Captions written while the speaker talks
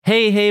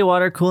Hey,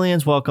 Water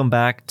Coolians, welcome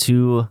back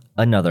to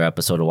another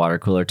episode of Water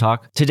Cooler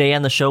Talk. Today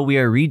on the show, we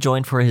are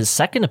rejoined for his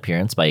second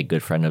appearance by a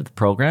good friend of the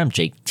program,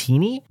 Jake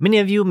Teeney. Many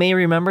of you may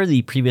remember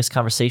the previous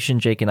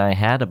conversation Jake and I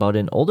had about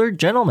an older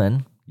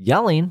gentleman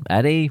yelling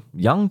at a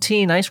young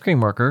teen ice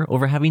cream worker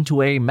over having to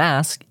wear a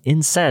mask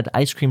in said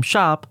ice cream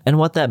shop and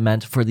what that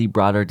meant for the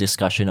broader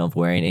discussion of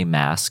wearing a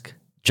mask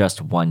just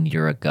 1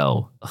 year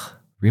ago.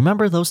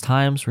 Remember those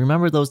times?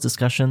 Remember those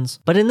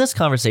discussions? But in this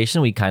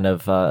conversation, we kind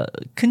of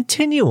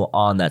continue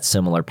on that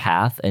similar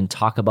path and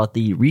talk about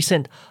the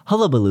recent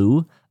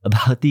hullabaloo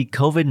about the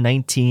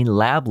COVID-19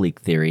 lab leak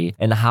theory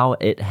and how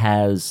it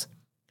has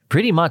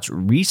pretty much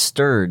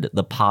restirred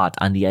the pot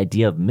on the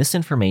idea of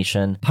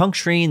misinformation,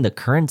 puncturing the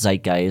current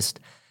zeitgeist,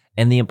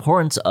 and the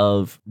importance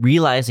of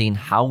realizing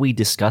how we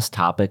discuss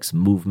topics,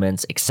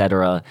 movements,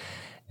 etc.,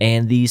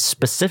 and the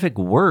specific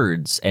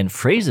words and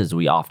phrases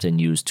we often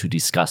use to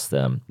discuss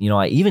them. You know,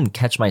 I even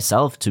catch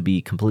myself, to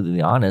be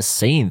completely honest,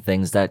 saying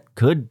things that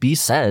could be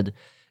said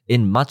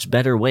in much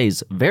better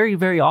ways very,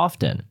 very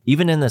often.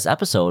 Even in this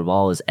episode,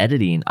 while I was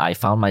editing, I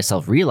found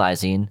myself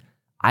realizing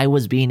I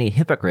was being a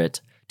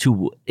hypocrite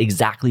to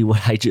exactly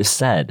what I just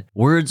said.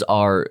 Words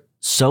are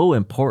so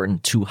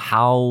important to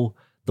how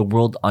the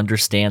world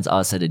understands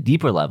us at a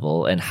deeper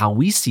level and how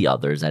we see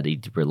others at a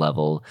deeper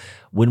level.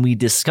 When we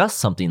discuss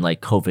something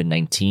like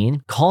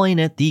COVID-19, calling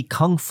it the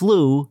Kung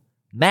Flu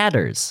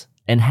matters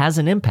and has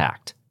an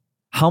impact.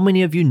 How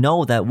many of you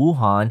know that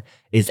Wuhan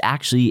is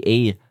actually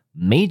a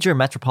major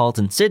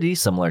metropolitan city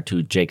similar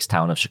to Jake's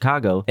town of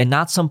Chicago and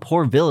not some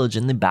poor village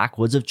in the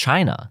backwoods of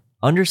China?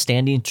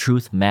 Understanding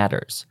truth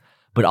matters,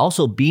 but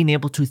also being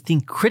able to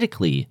think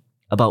critically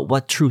about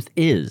what truth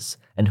is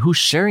and who's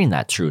sharing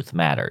that truth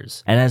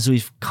matters. And as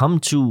we've come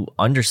to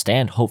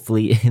understand,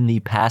 hopefully in the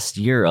past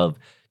year of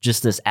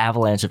just this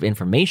avalanche of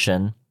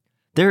information,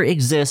 there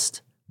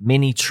exist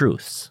many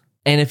truths.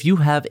 And if you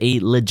have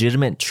a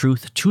legitimate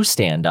truth to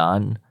stand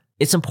on,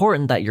 it's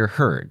important that you're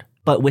heard.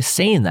 But with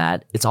saying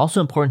that, it's also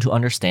important to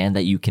understand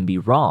that you can be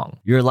wrong.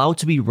 You're allowed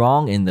to be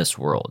wrong in this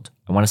world.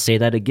 I want to say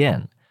that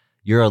again.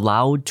 You're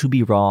allowed to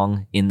be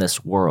wrong in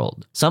this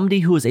world.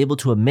 Somebody who is able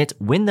to admit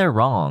when they're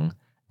wrong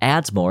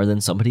adds more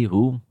than somebody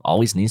who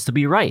always needs to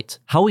be right.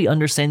 How we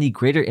understand the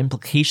greater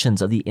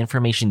implications of the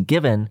information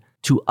given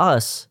to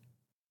us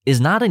is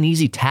not an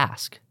easy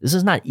task. This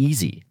is not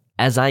easy.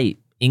 As I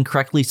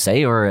incorrectly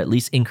say, or at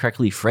least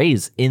incorrectly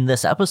phrase in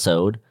this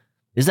episode,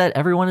 is that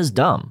everyone is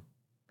dumb.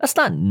 That's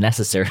not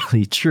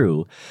necessarily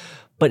true,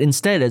 but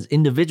instead, as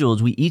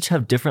individuals, we each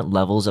have different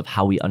levels of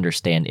how we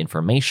understand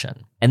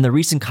information. And the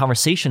recent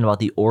conversation about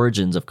the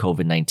origins of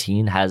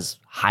COVID-19 has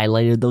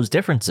highlighted those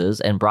differences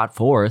and brought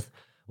forth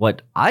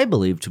what I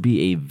believe to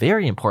be a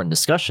very important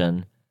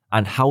discussion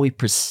on how we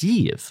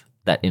perceive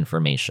that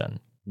information.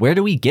 Where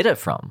do we get it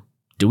from?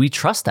 Do we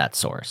trust that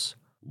source?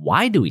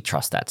 Why do we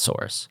trust that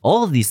source?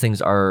 All of these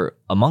things are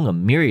among a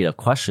myriad of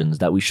questions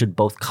that we should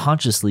both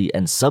consciously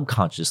and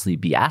subconsciously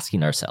be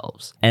asking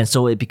ourselves. And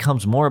so it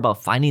becomes more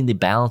about finding the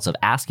balance of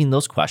asking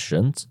those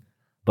questions,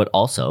 but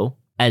also,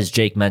 as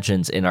Jake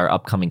mentions in our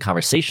upcoming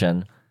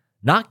conversation,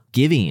 not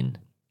giving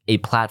a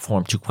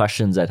platform to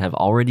questions that have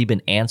already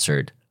been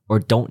answered or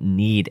don't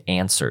need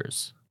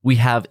answers. We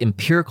have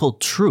empirical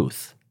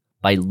truth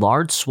by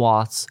large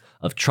swaths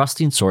of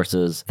trusting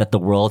sources that the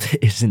world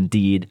is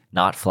indeed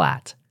not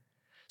flat.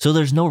 So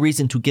there's no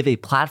reason to give a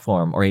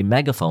platform or a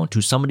megaphone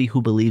to somebody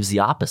who believes the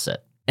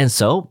opposite. And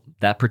so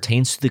that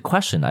pertains to the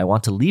question I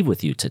want to leave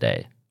with you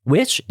today,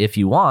 which, if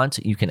you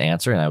want, you can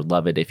answer, and I would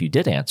love it if you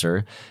did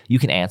answer. You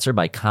can answer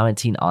by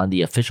commenting on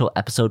the official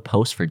episode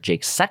post for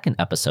Jake's second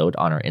episode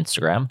on our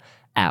Instagram,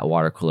 at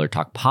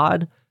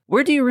WaterCoolerTalkPod.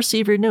 Where do you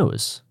receive your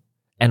news?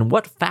 And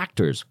what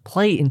factors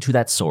play into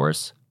that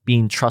source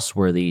being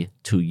trustworthy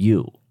to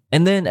you?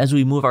 And then as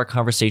we move our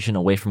conversation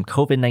away from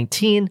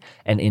COVID-19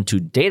 and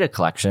into data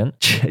collection,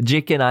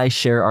 Jake and I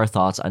share our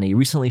thoughts on a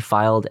recently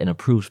filed and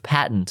approved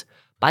patent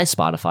by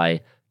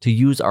Spotify to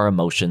use our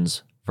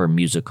emotions for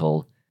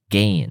musical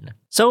gain.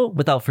 So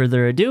without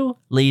further ado,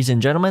 ladies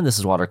and gentlemen, this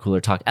is Water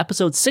Cooler Talk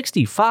episode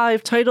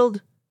 65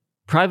 titled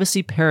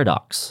Privacy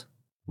Paradox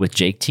with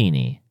Jake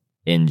Teeney.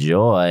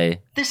 Enjoy.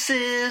 This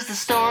is the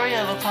story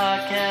of a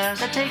podcast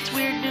that takes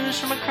weird news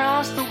from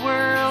across the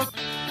world.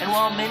 And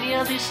while many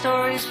of these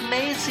stories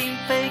may seem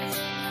fake,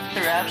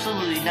 they're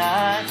absolutely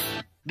not,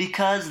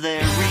 because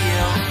they're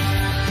real.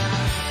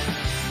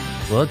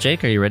 Well,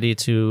 Jake, are you ready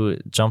to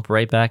jump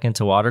right back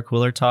into Water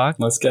Cooler Talk?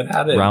 Let's get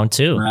at it. Round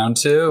two. Round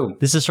two.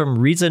 This is from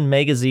Reason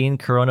Magazine,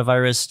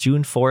 Coronavirus,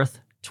 June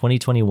 4th,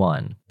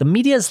 2021. The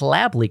media's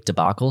lab leak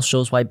debacle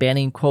shows why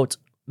banning, quote,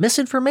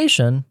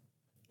 misinformation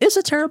is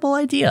a terrible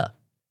idea.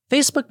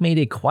 Facebook made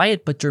a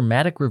quiet but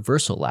dramatic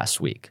reversal last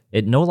week.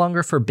 It no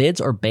longer forbids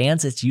or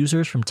bans its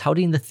users from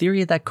touting the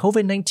theory that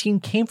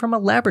COVID-19 came from a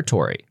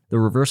laboratory. The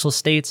reversal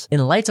states, in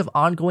light of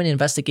ongoing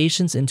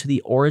investigations into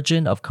the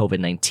origin of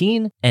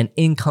COVID-19 and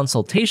in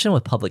consultation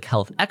with public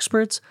health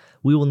experts,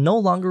 we will no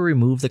longer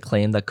remove the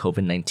claim that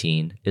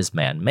COVID-19 is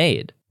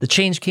man-made. The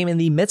change came in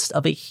the midst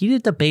of a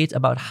heated debate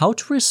about how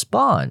to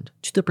respond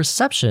to the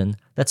perception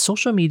that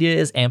social media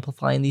is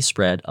amplifying the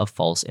spread of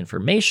false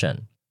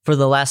information. For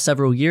the last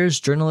several years,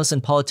 journalists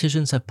and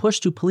politicians have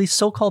pushed to police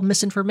so-called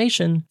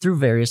misinformation through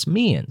various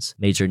means.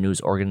 Major news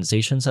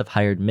organizations have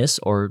hired mis-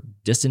 or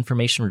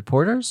disinformation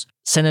reporters.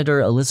 Senator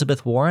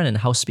Elizabeth Warren and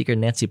House Speaker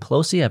Nancy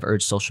Pelosi have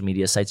urged social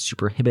media sites to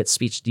prohibit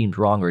speech deemed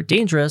wrong or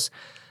dangerous.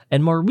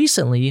 And more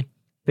recently,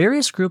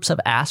 various groups have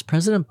asked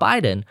President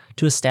Biden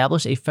to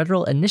establish a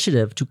federal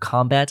initiative to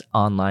combat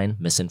online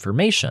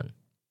misinformation.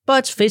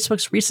 But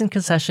Facebook's recent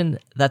concession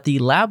that the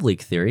lab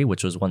leak theory,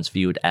 which was once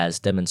viewed as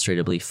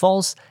demonstrably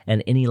false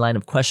and any line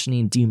of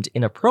questioning deemed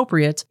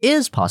inappropriate,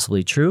 is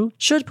possibly true,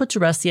 should put to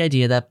rest the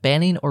idea that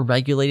banning or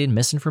regulating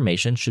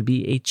misinformation should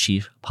be a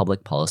chief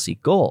public policy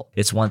goal.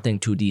 It's one thing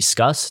to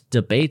discuss,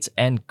 debate,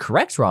 and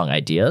correct wrong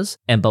ideas,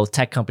 and both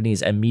tech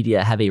companies and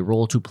media have a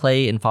role to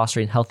play in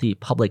fostering healthy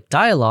public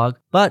dialogue,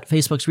 but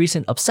Facebook's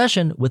recent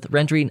obsession with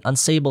rendering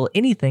unstable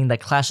anything that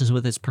clashes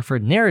with its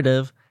preferred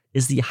narrative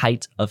is the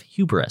height of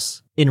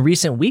hubris. In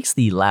recent weeks,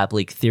 the lab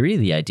leak theory,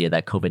 the idea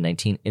that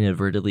COVID-19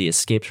 inadvertently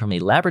escaped from a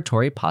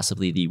laboratory,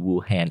 possibly the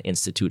Wuhan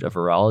Institute of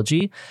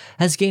Virology,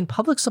 has gained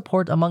public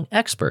support among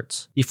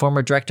experts. The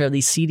former director of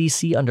the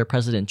CDC under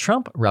President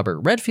Trump,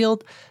 Robert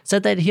Redfield,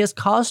 said that he has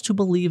cause to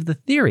believe the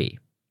theory.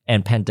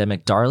 And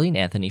pandemic darling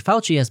Anthony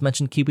Fauci has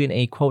mentioned keeping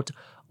a, quote,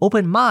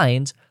 open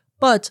mind,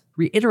 but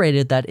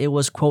reiterated that it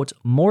was, quote,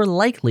 more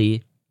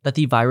likely that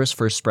the virus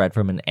first spread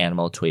from an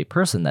animal to a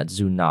person, that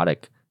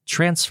zoonotic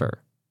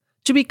transfer.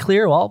 To be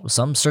clear, while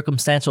some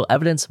circumstantial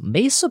evidence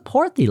may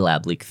support the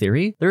lab leak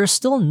theory, there is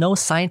still no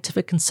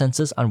scientific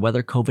consensus on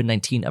whether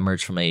COVID-19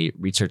 emerged from a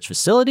research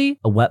facility,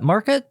 a wet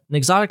market, an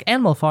exotic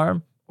animal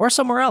farm, or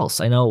somewhere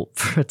else. I know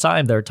for a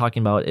time they were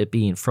talking about it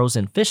being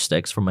frozen fish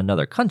sticks from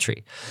another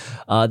country.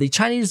 The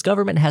Chinese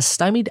government has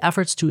stymied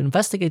efforts to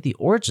investigate the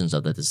origins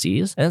of the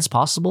disease, and it's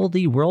possible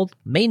the world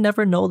may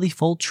never know the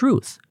full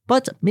truth.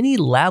 But many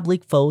lab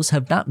leak foes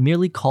have not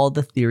merely called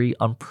the theory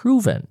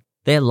unproven.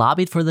 They had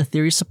lobbied for the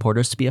theory's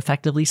supporters to be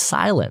effectively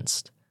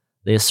silenced.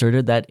 They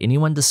asserted that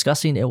anyone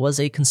discussing it was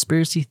a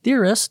conspiracy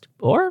theorist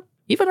or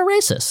even a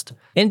racist.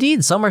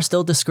 Indeed, some are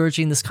still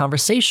discouraging this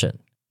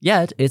conversation.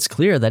 Yet, it's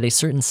clear that a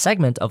certain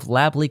segment of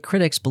lab leak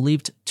critics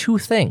believed two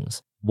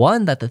things.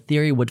 One, that the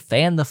theory would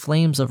fan the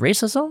flames of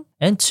racism,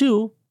 and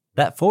two,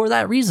 that for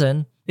that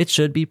reason, it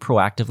should be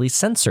proactively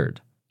censored.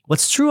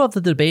 What's true of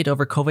the debate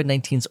over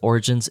COVID-19's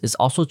origins is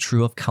also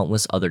true of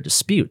countless other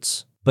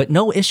disputes. But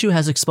no issue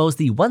has exposed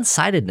the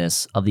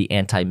one-sidedness of the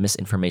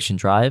anti-misinformation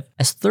drive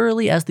as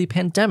thoroughly as the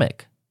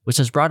pandemic, which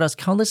has brought us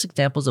countless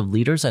examples of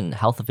leaders and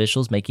health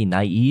officials making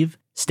naive,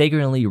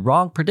 staggeringly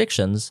wrong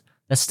predictions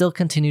that still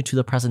continue to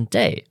the present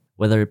day,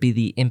 whether it be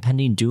the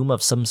impending doom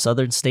of some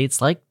southern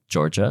states like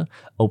Georgia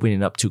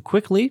opening up too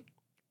quickly,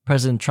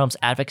 President Trump's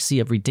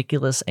advocacy of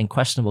ridiculous and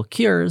questionable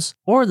cures,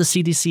 or the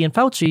CDC and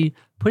Fauci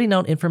putting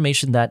out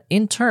information that,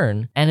 in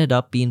turn, ended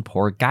up being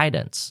poor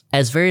guidance.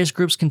 As various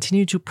groups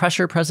continue to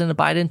pressure President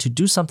Biden to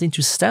do something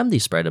to stem the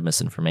spread of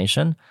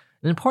misinformation,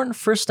 an important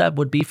first step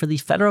would be for the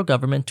federal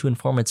government to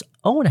inform its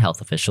own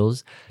health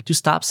officials to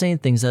stop saying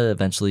things that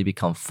eventually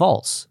become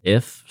false.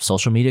 If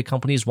social media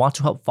companies want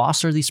to help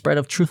foster the spread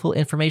of truthful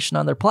information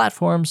on their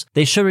platforms,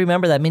 they should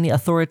remember that many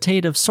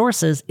authoritative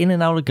sources in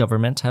and out of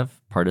government have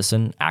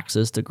partisan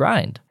axes to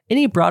grind.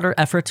 Any broader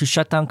effort to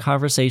shut down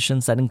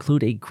conversations that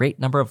include a great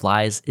number of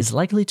lies is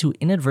likely to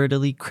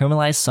inadvertently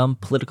criminalize some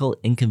political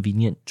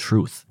inconvenient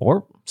truth,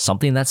 or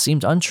something that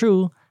seemed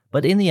untrue,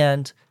 but in the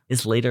end,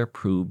 is later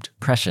proved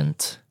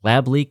prescient,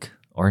 lab leak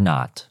or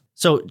not.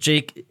 So,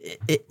 Jake,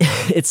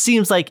 it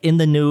seems like in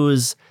the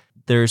news,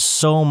 there's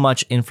so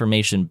much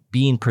information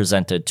being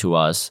presented to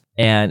us,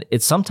 and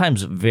it's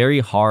sometimes very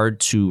hard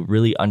to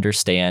really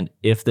understand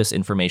if this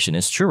information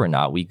is true or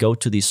not. We go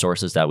to these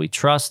sources that we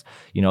trust.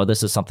 You know,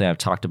 this is something I've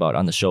talked about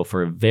on the show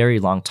for a very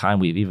long time.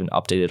 We've even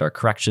updated our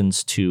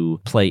corrections to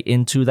play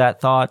into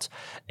that thought.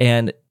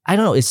 And I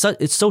don't know,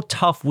 it's so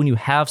tough when you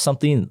have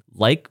something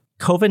like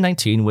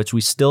COVID-19, which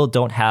we still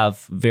don't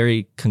have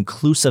very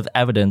conclusive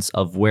evidence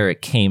of where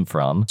it came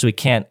from. So we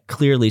can't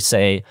clearly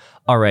say,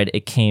 all right,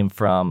 it came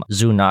from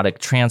zoonotic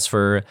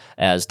transfer,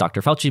 as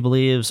Dr. Fauci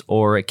believes,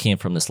 or it came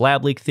from this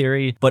lab leak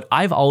theory. But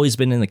I've always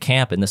been in the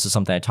camp, and this is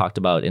something I talked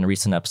about in a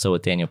recent episode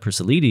with Daniel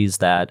Persilides,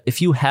 that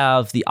if you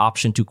have the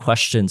option to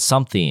question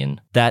something,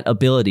 that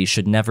ability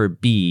should never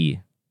be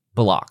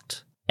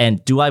blocked.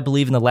 And do I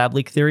believe in the lab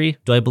leak theory?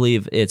 Do I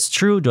believe it's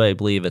true? Do I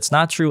believe it's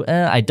not true?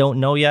 I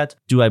don't know yet.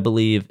 Do I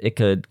believe it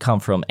could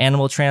come from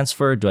animal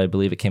transfer? Do I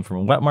believe it came from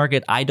a wet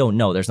market? I don't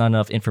know. There's not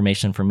enough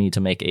information for me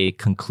to make a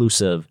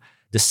conclusive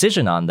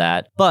decision on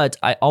that. But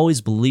I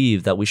always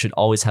believe that we should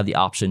always have the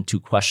option to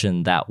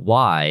question that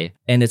why.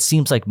 And it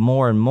seems like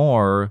more and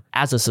more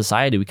as a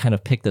society, we kind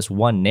of pick this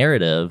one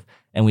narrative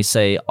and we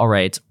say, all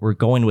right, we're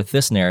going with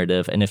this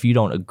narrative. And if you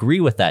don't agree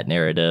with that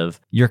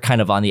narrative, you're kind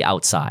of on the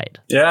outside.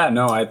 Yeah,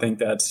 no, I think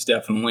that's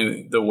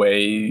definitely the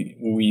way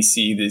we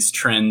see these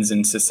trends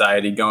in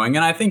society going.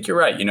 And I think you're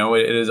right.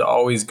 It is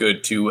always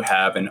good to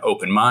have an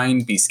open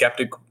mind, be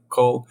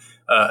skeptical,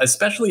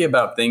 especially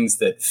about things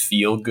that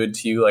feel good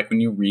to you. Like when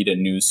you read a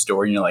news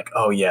story and you're like,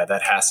 oh yeah,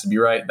 that has to be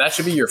right. That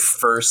should be your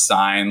first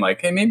sign.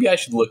 Like, hey, maybe I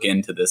should look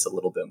into this a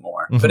little bit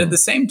more. Mm-hmm. But at the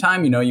same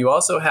time, you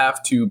also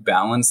have to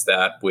balance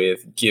that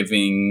with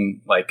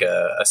giving like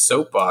a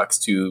soapbox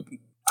to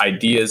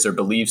ideas or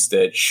beliefs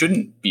that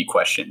shouldn't be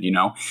questioned.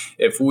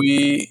 If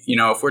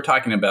we're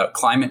talking about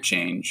climate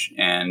change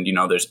and,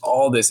 there's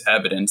all this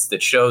evidence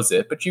that shows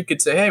it, but you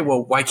could say, hey,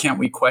 well, why can't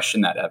we question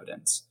that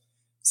evidence?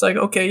 It's like,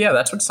 okay, yeah,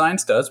 that's what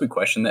science does. We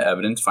question the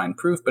evidence, find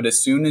proof. But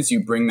as soon as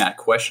you bring that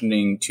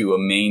questioning to a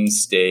main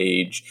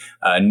stage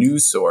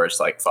news source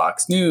like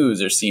Fox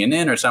News or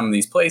CNN or some of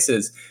these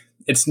places,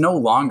 it's no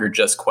longer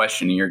just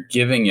questioning. You're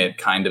giving it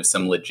kind of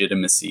some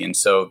legitimacy. And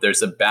so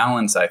there's a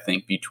balance, I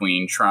think,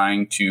 between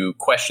trying to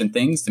question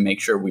things to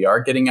make sure we are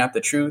getting at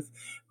the truth,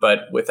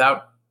 but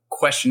without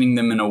questioning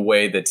them in a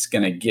way that's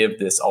going to give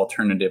this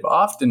alternative,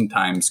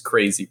 oftentimes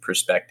crazy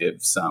perspective,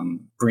 some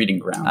breeding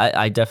ground.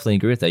 I definitely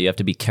agree with that. You have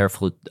to be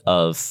careful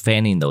of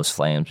fanning those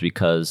flames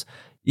because,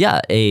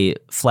 yeah, a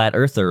flat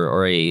earther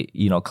or a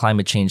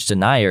climate change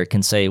denier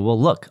can say, well,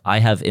 look, I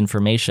have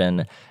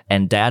information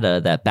and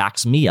data that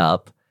backs me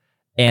up.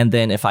 And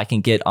then if I can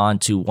get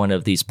onto one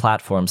of these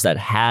platforms that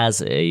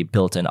has a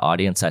built-in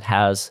audience, that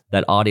has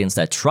that audience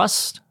that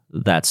trusts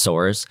that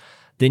source,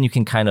 then you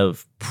can kind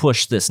of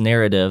push this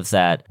narrative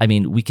that,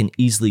 we can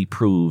easily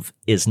prove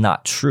is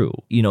not true.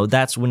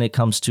 That's when it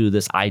comes to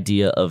this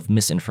idea of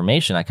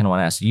misinformation. I kind of want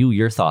to ask you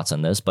your thoughts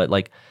on this, but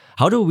like,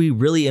 how do we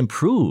really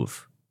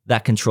improve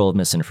that control of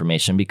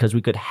misinformation? Because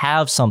we could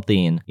have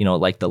something,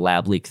 like the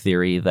lab leak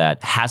theory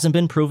that hasn't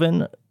been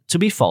proven to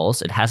be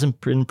false. It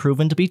hasn't been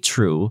proven to be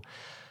true.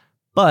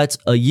 But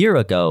a year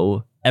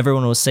ago,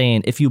 everyone was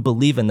saying, if you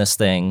believe in this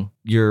thing,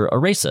 you're a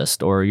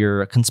racist or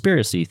you're a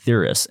conspiracy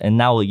theorist. And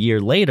now a year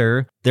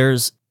later,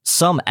 there's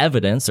some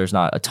evidence, there's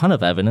not a ton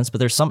of evidence, but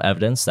there's some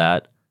evidence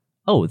that,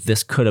 oh,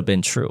 this could have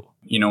been true.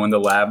 When the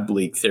lab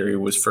leak theory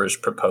was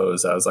first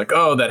proposed, I was like,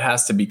 oh, that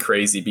has to be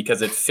crazy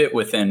because it fit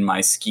within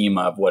my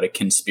schema of what a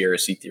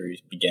conspiracy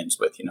theory begins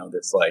with,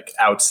 this like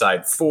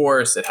outside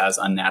force, it has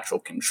unnatural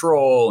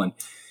control.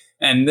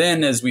 And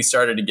then as we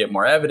started to get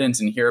more evidence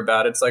and hear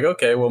about it, it's like,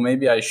 okay, well,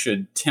 maybe I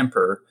should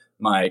temper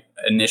my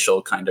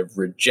initial kind of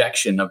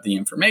rejection of the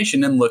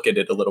information and look at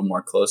it a little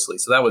more closely.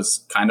 So that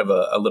was kind of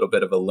a little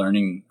bit of a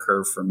learning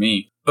curve for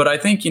me. But I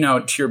think,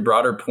 to your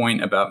broader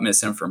point about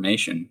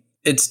misinformation,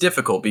 it's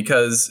difficult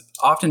because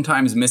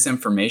oftentimes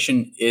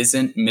misinformation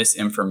isn't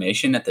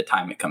misinformation at the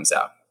time it comes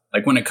out.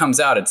 Like when it comes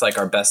out, it's like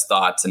our best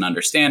thoughts and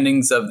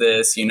understandings of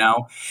this,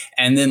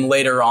 and then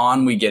later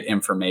on we get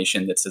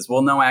information that says,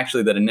 well, no,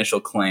 actually that initial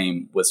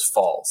claim was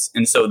false.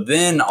 And so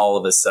then all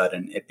of a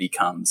sudden it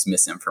becomes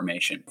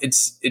misinformation.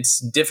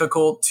 It's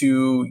difficult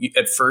to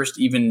at first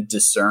even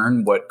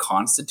discern what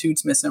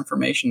constitutes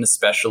misinformation,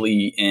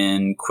 especially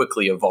in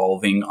quickly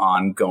evolving,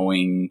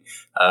 ongoing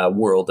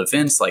world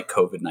events like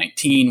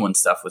COVID-19 when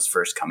stuff was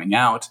first coming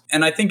out.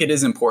 And I think it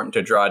is important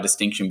to draw a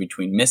distinction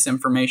between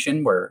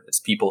misinformation, where it's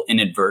people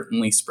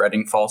inadvertently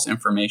spreading false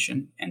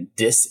information, and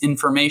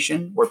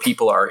disinformation, where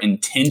people are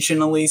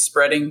intentionally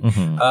spreading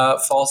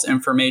false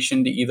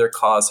information to either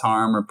cause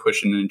harm or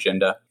push an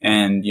agenda.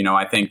 And,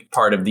 I think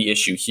part of the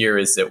issue here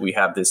is that we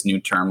have this new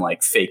term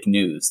like fake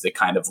news that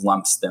kind of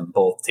lumps them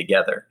both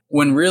together.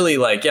 When really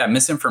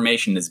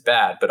misinformation is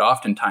bad, but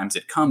oftentimes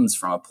it comes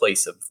from a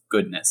place of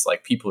goodness.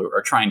 Like people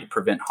are trying to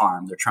prevent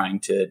harm. They're trying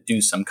to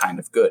do some kind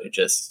of good. It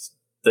just,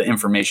 the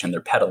information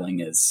they're peddling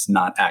is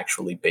not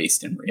actually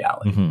based in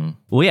reality. Mm-hmm.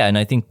 Well, yeah, and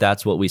I think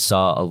that's what we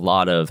saw a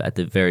lot of at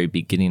the very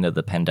beginning of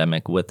the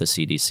pandemic with the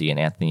CDC and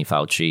Anthony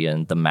Fauci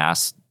and the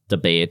mask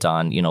debate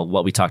on,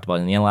 what we talked about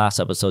in the last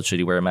episode. Should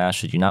you wear a mask?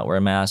 Should you not wear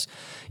a mask?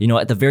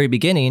 At the very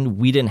beginning,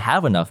 we didn't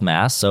have enough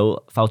masks.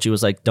 So Fauci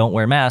was like, don't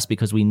wear masks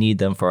because we need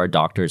them for our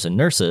doctors and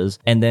nurses.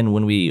 And then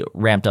when we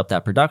ramped up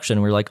that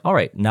production, we were like, all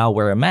right, now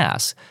wear a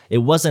mask. It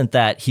wasn't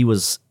that he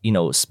was,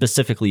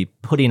 specifically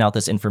putting out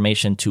this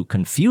information to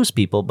confuse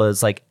people, but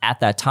it's like at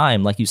that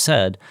time, like you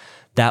said,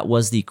 that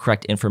was the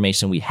correct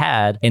information we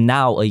had. And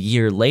now a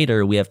year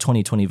later, we have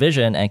 20/20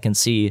 vision and can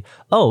see,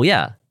 oh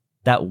yeah,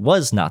 that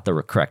was not the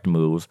correct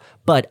move.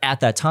 But at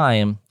that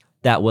time,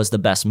 that was the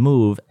best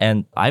move.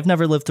 And I've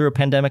never lived through a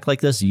pandemic like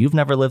this. You've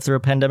never lived through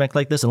a pandemic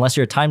like this, unless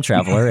you're a time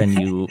traveler and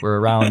you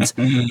were around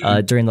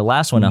during the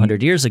last one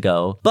 100 years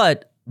ago.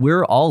 But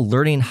we're all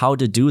learning how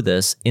to do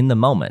this in the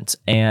moment.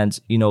 And,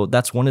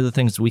 that's one of the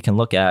things we can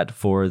look at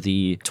for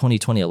the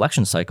 2020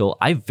 election cycle.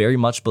 I very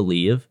much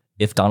believe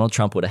if Donald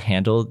Trump would have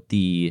handled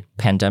the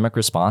pandemic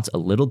response a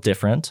little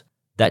different,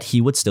 that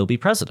he would still be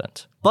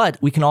president. But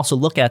we can also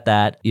look at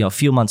that, a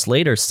few months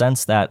later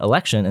since that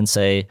election and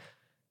say,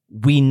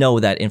 we know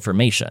that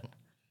information.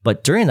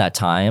 But during that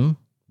time,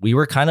 we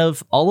were kind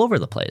of all over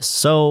the place.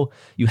 So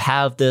you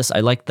have this, I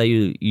like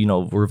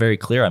that we're very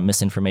clear on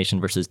misinformation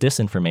versus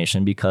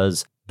disinformation,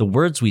 because the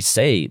words we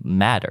say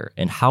matter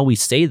and how we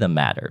say them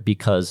matter.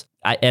 Because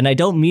I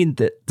don't mean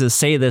to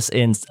say this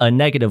in a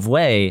negative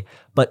way,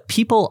 but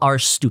people are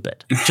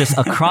stupid just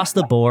across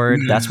the board.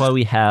 That's why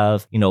we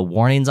have,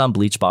 warnings on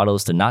bleach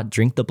bottles to not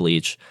drink the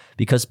bleach,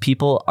 because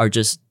people are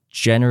just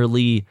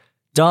generally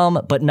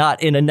dumb, but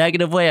not in a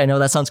negative way. I know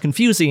that sounds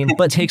confusing,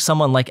 but take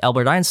someone like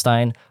Albert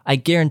Einstein. I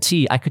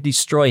guarantee I could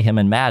destroy him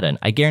in Madden.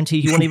 I guarantee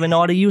he wouldn't even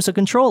know how to use a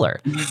controller.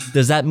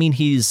 Does that mean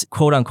he's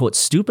quote unquote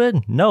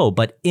stupid? No,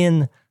 but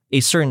in a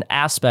certain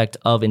aspect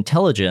of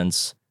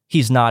intelligence,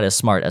 he's not as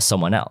smart as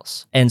someone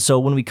else. And so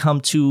when we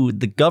come to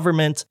the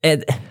government,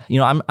 and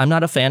I'm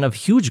not a fan of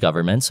huge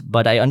governments,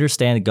 but I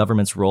understand the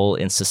government's role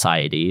in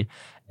society.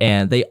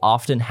 And they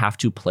often have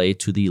to play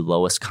to the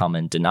lowest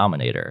common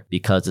denominator,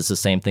 because it's the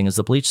same thing as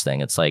the bleach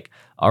thing. It's like,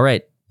 all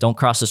right, don't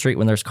cross the street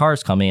when there's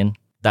cars coming.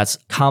 That's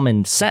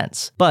common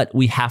sense. But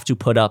we have to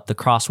put up the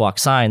crosswalk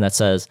sign that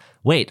says,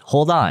 wait,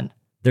 hold on.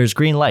 There's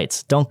green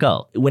lights. Don't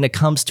go. When it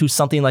comes to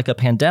something like a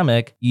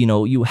pandemic,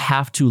 you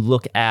have to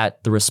look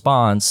at the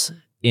response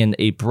in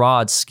a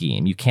broad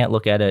scheme. You can't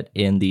look at it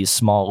in these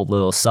small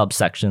little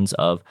subsections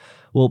of,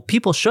 well,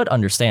 people should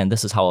understand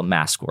this is how a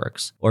mask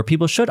works, or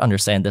people should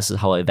understand this is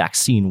how a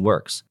vaccine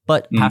works,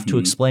 but have to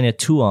explain it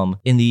to them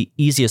in the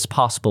easiest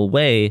possible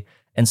way.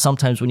 And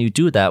sometimes when you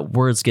do that,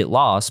 words get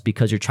lost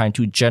because you're trying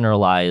to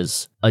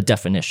generalize a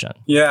definition.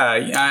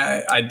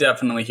 Yeah, I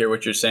definitely hear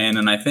what you're saying.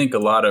 And I think a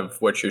lot of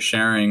what you're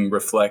sharing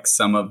reflects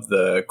some of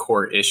the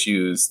core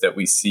issues that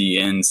we see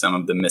in some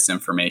of the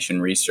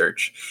misinformation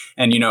research.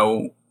 And,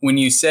 when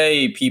you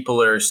say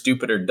people are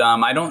stupid or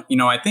dumb, I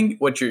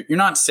think what you're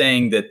not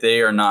saying that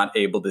they are not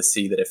able to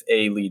see that if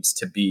A leads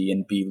to B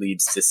and B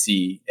leads to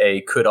C,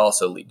 A could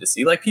also lead to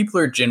C. Like, people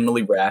are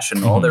generally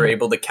rational. They're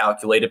able to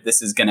calculate, if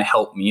this is going to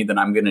help me, then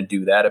I'm going to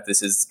do that. If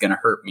this is going to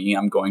hurt me,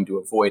 I'm going to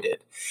avoid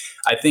it.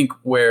 I think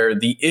where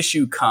the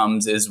issue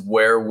comes is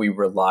where we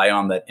rely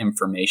on that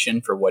information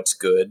for what's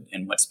good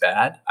and what's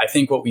bad. I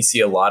think what we see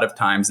a lot of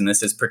times, and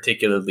this is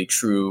particularly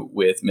true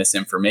with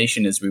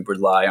misinformation, is we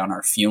rely on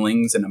our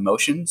feelings and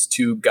emotions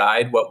to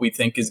guide what we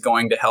think is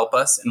going to help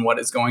us and what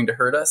is going to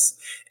hurt us.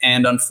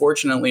 And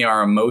unfortunately,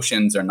 our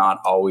emotions are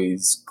not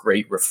always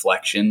great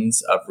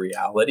reflections of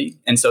reality.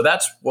 And so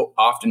that's what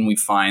often we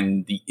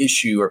find the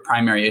issue or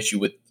primary issue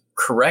with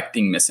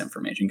correcting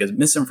misinformation, because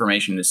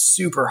misinformation is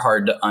super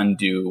hard to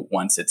undo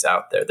once it's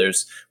out there.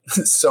 There's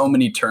so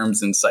many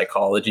terms in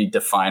psychology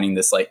defining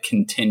this like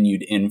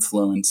continued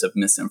influence of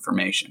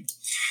misinformation.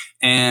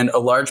 And a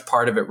large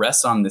part of it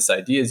rests on this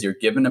idea is you're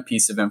given a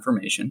piece of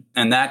information,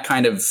 and that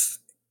kind of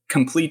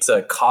completes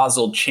a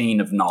causal chain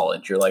of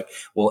knowledge. You're like,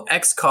 well,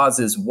 X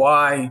causes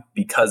Y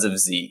because of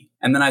Z.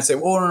 And then I say,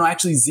 well, no,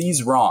 actually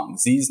Z's wrong.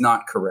 Z's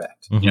not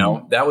correct.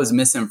 That was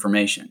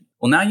misinformation.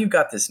 Well, now you've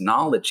got this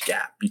knowledge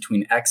gap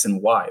between X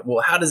and Y.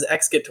 Well, how does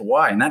X get to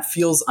Y? And that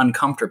feels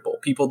uncomfortable.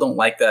 People don't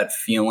like that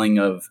feeling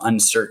of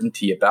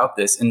uncertainty about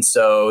this. And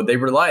so they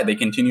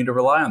continue to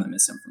rely on the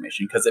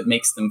misinformation because it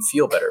makes them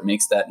feel better. It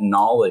makes that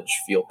knowledge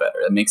feel better.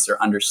 It makes their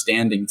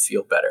understanding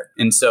feel better.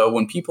 And so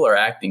when people are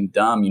acting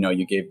dumb,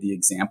 you gave the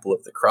example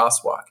of the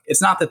crosswalk.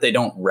 It's not that they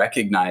don't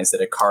recognize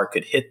that a car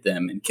could hit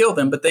them and kill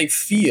them, but they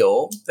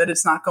feel that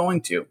it's not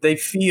going to. They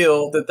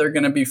feel that they're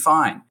going to be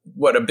fine.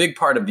 What a big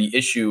part of the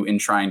issue in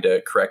trying to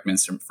correct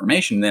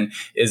misinformation then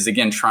is,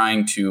 again,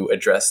 trying to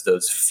address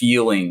those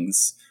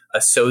feelings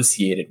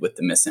associated with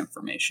the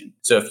misinformation.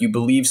 So if you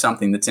believe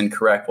something that's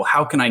incorrect, well,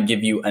 how can I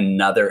give you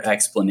another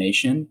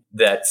explanation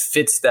that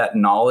fits that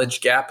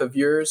knowledge gap of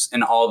yours?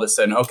 And all of a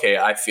sudden, okay,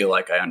 I feel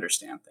like I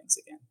understand things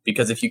again.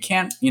 Because if you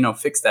can't,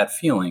 fix that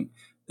feeling,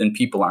 then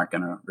people aren't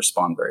going to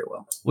respond very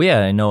well. Well,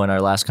 yeah, I know in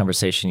our last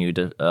conversation, you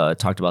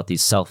talked about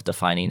these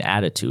self-defining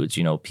attitudes.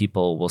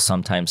 People will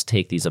sometimes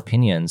take these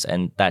opinions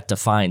and that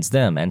defines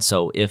them. And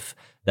so if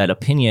that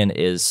opinion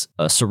is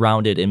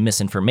surrounded in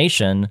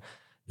misinformation,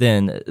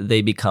 then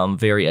they become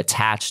very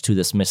attached to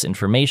this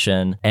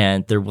misinformation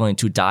and they're willing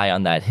to die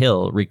on that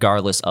hill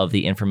regardless of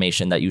the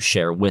information that you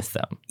share with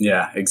them.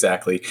 Yeah,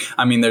 exactly.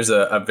 I mean, there's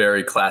a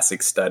very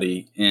classic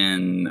study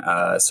in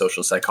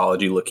social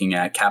psychology looking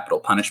at capital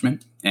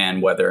punishment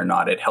and whether or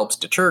not it helps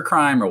deter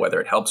crime or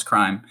whether it helps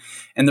crime.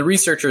 And the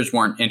researchers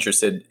weren't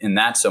interested in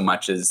that so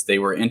much as they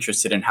were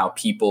interested in how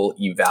people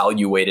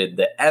evaluated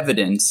the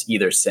evidence,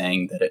 either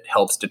saying that it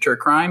helps deter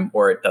crime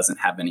or it doesn't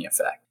have any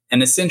effect.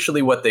 And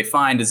essentially what they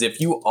find is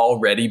if you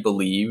already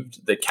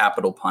believed that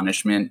capital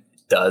punishment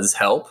does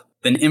help,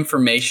 then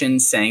information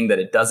saying that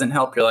it doesn't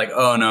help, you're like,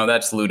 oh no,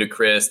 that's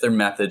ludicrous. Their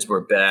methods were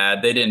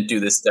bad. They didn't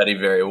do this study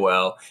very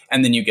well.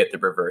 And then you get the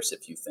reverse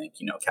if you think,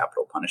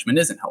 capital punishment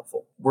isn't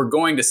helpful. We're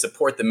going to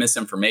support the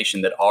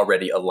misinformation that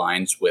already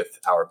aligns with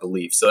our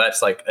beliefs. So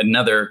that's like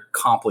another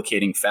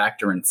complicating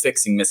factor in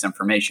fixing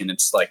misinformation.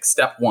 It's like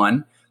step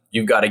one,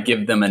 you've got to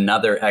give them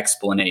another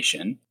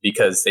explanation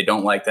because they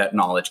don't like that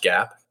knowledge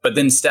gap. But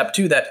then step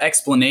 2, that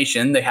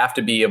explanation, they have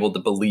to be able to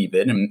believe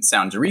it and it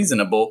sounds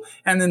reasonable.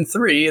 And then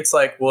 3, it's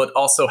like, well, it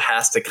also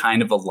has to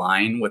kind of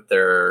align with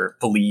their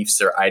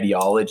beliefs or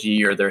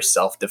ideology or their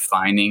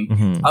self-defining.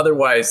 Mm-hmm.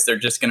 Otherwise, they're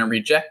just going to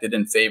reject it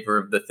in favor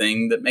of the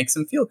thing that makes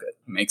them feel good,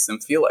 makes them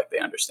feel like they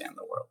understand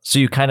the world. So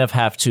you kind of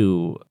have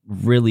to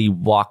really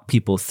walk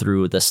people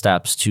through the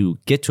steps to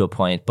get to a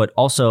point, but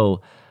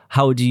also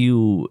how do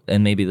you,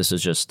 and maybe this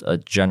is just a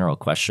general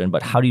question,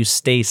 but how do you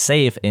stay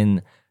safe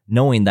in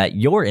knowing that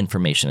your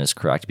information is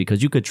correct?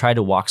 Because you could try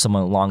to walk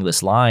someone along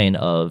this line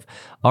of,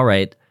 all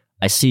right,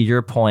 I see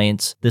your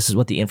point. This is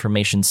what the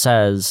information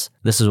says.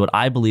 This is what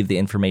I believe the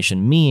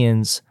information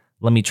means.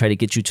 Let me try to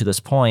get you to this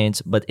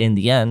point. But in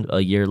the end,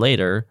 a year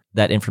later,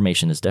 that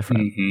information is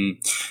different. Mm-hmm.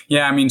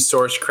 Yeah, I mean,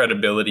 source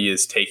credibility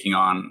is taking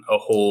on a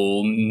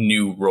whole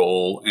new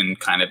role in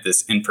kind of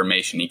this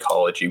information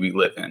ecology we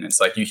live in.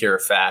 It's like you hear a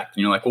fact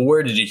and you're like, well,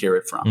 where did you hear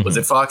it from? Mm-hmm. Was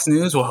it Fox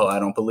News? Well, I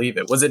don't believe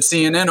it. Was it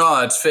CNN?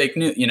 Oh, it's fake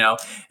news,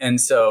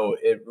 And so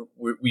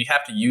we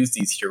have to use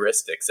these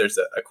heuristics. There's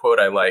a quote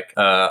I like,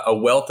 a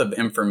wealth of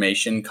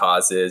information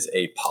causes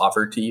a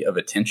poverty of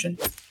attention.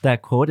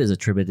 That quote is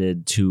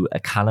attributed to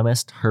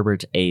economist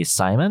Herbert A.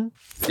 Simon.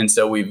 And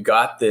so we've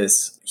got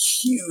this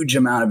huge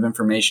amount of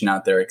information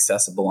out there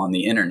accessible on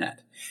the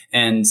internet.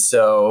 And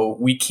so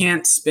we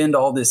can't spend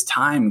all this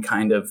time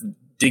kind of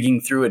digging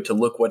through it to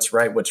look what's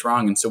right, what's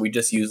wrong. And so we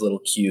just use little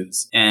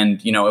cues.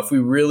 And, if we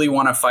really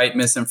want to fight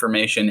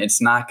misinformation,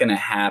 it's not going to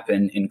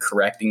happen in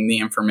correcting the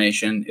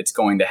information. It's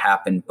going to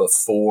happen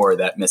before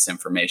that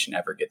misinformation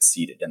ever gets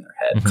seeded in their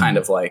head. Mm-hmm. Kind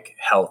of like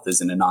health is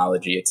an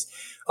analogy. It's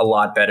a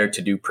lot better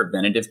to do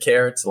preventative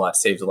care.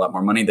 Saves a lot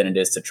more money than it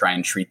is to try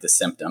and treat the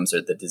symptoms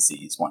or the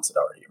disease once it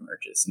already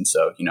emerges. And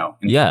so,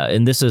 Yeah.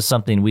 And this is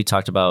something we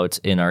talked about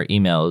in our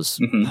emails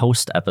mm-hmm.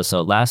 post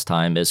episode last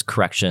time is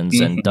corrections.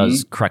 Mm-hmm. And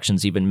does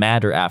corrections even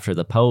matter after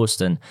the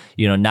post? And,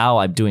 now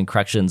I'm doing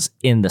corrections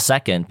in the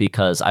second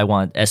because I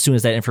want, as soon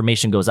as that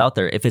information goes out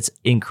there, if it's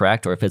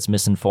incorrect or if it's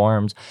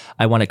misinformed,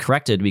 I want to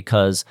correct it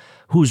because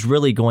who's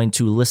really going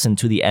to listen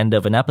to the end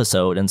of an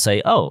episode and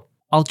say, oh,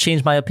 I'll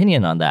change my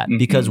opinion on that. Mm-hmm.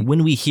 Because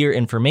when we hear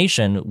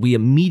information, we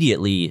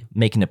immediately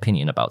make an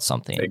opinion about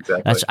something.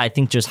 Exactly. That's, I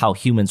think, just how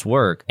humans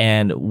work.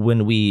 And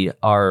when we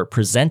are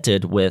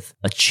presented with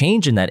a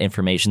change in that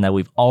information that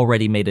we've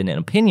already made an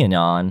opinion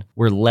on,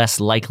 we're less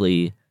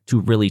likely to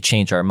really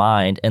change our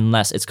mind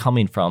unless it's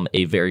coming from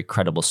a very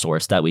credible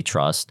source that we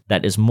trust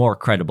that is more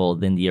credible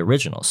than the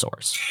original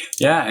source.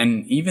 Yeah,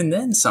 and even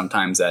then,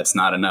 sometimes that's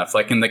not enough.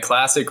 Like in the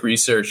classic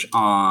research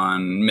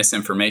on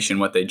misinformation,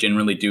 what they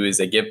generally do is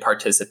they give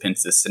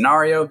participants a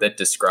scenario that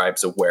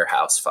describes a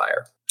warehouse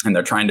fire. And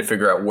they're trying to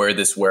figure out where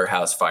this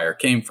warehouse fire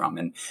came from.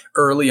 And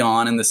early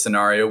on in the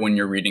scenario, when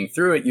you're reading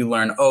through it, you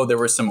learn, there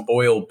were some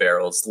oil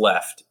barrels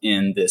left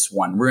in this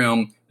one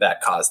room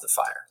that caused the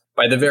fire.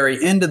 By the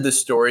very end of the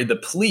story, the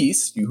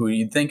police, who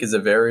you'd think is a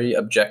very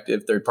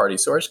objective third-party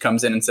source,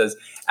 comes in and says,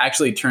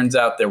 actually, it turns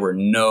out there were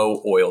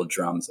no oil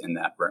drums in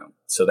that room.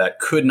 So that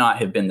could not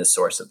have been the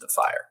source of the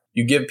fire.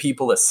 You give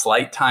people a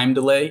slight time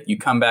delay. You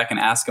come back and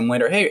ask them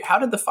later, hey, how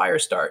did the fire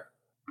start?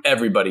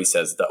 Everybody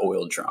says the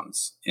oil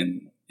drums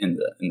in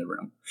the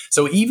room.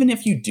 So even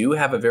if you do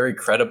have a very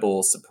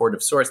credible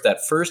supportive source,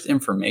 that first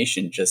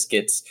information just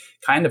gets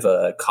kind of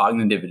a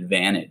cognitive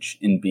advantage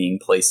in being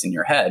placed in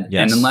your head.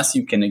 Yes. And unless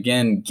you can,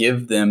 again,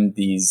 give them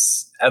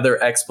these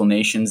other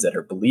explanations that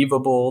are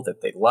believable,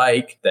 that they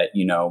like, that,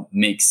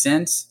 make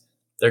sense,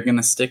 they're going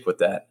to stick with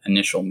that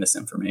initial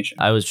misinformation.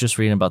 I was just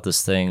reading about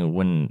this thing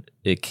when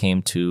it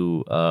came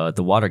to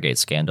the Watergate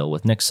scandal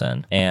with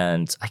Nixon.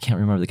 And I can't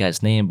remember the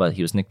guy's name, but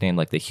he was nicknamed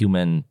like the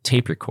human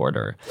tape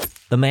recorder.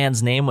 The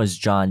man's name was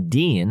John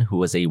Dean, who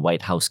was a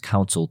White House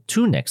counsel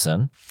to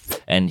Nixon.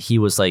 And he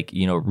was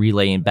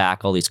relaying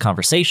back all these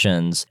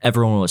conversations.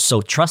 Everyone was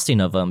so trusting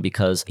of him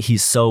because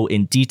he's so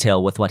in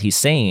detail with what he's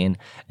saying.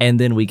 And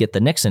then we get the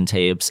Nixon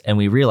tapes and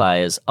we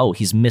realize,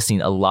 he's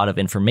missing a lot of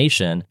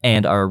information.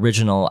 And our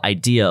original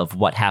idea of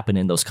what happened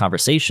in those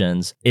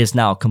conversations is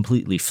now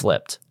completely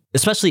flipped.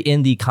 Especially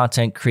in the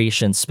content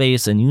creation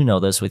space, and you know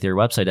this with your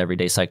website,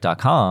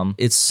 everydaypsych.com,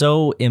 it's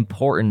so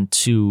important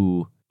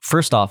to,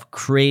 first off,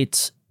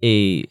 create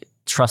a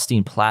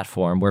trusting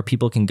platform where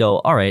people can go,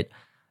 all right,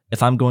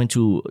 if I'm going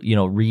to,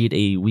 read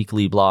a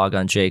weekly blog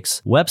on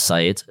Jake's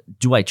website,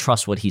 do I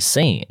trust what he's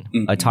saying?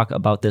 Mm-hmm. I talk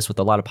about this with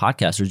a lot of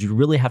podcasters. You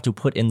really have to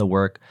put in the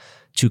work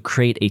to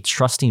create a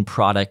trusting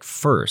product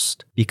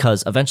first,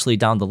 because eventually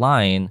down the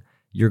line,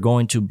 you're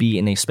going to be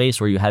in a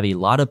space where you have a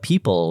lot of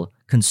people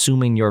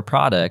consuming your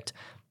product.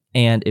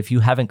 And if you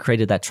haven't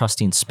created that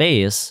trusting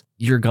space,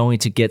 you're going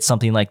to get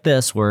something like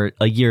this where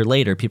a year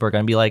later, people are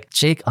going to be like,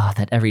 Jake,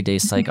 that Everyday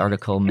Psych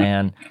article,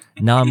 man.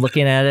 Now I'm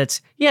looking at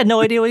it. He had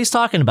no idea what he's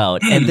talking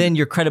about. And then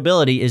your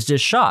credibility is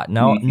just shot.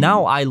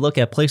 Now I look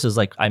at places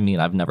like,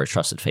 I've never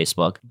trusted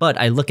Facebook, but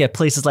I look at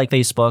places like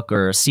Facebook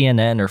or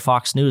CNN or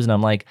Fox News and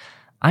I'm like,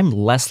 I'm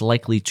less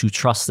likely to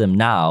trust them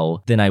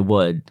now than I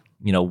would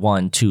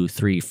 1, 2,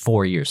 3,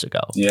 4 years ago.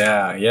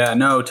 Yeah,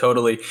 no,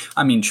 totally.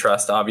 I mean,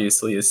 trust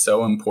obviously is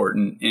so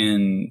important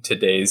in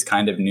today's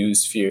kind of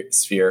news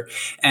sphere.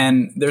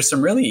 And there's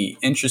some really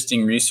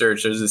interesting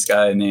research. There's this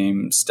guy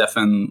named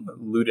Stefan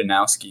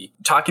Ludanowski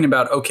talking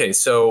about, okay,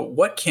 so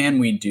what can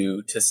we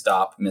do to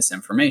stop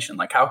misinformation?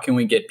 Like, how can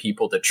we get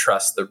people to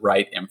trust the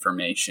right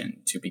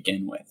information to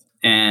begin with?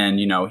 And,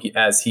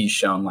 as he's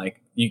shown,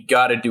 like, you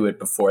got to do it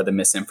before the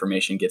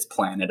misinformation gets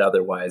planted.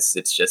 Otherwise,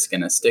 it's just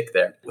going to stick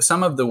there.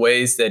 Some of the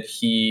ways that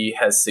he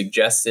has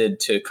suggested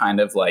to kind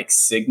of like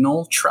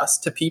signal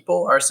trust to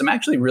people are some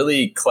actually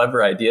really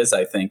clever ideas,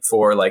 I think,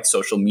 for like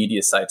social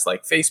media sites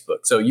like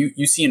Facebook. So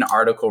you see an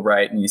article,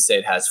 right, and you say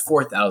it has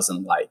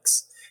 4,000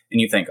 likes.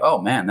 And you think, oh,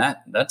 man,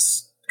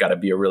 that's got to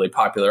be a really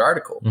popular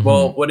article. Mm-hmm.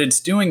 Well, what it's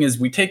doing is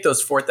we take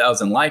those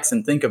 4,000 likes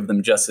and think of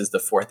them just as the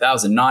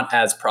 4,000, not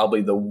as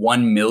probably the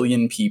 1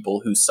 million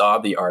people who saw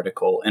the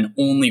article, and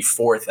only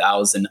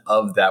 4,000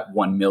 of that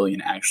 1 million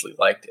actually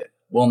liked it.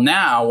 Well,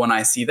 now when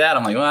I see that,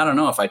 I'm like, well, I don't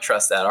know if I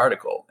trust that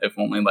article, if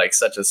only like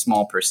such a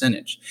small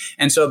percentage.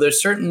 And so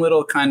there's certain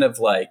little kind of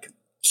like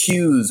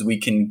cues we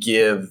can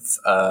give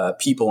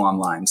people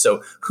online.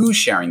 So who's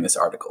sharing this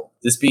article?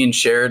 Is this being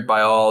shared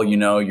by all,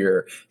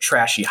 your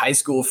trashy high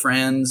school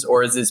friends?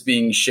 Or is this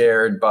being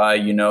shared by,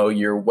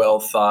 your well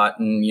thought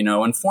and,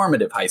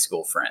 informative high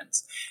school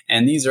friends?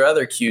 And these are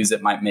other cues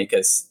that might make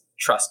us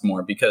trust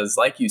more, because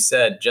like you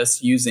said,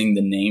 just using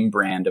the name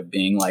brand of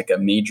being like a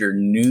major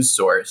news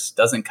source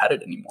doesn't cut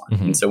it anymore.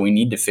 Mm-hmm. And so we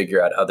need to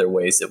figure out other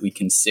ways that we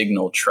can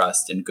signal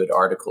trust in good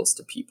articles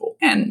to people,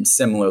 and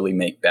similarly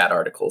make bad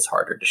articles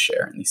harder to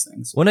share in these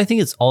things. Well, I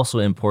think it's also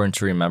important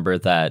to remember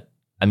that,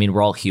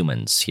 we're all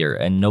humans here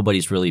and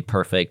nobody's really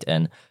perfect.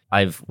 And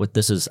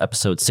this is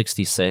episode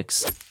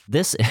 66.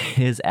 This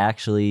is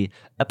actually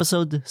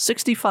episode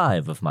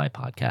 65 of my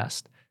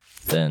podcast.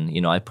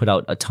 Then, I put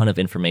out a ton of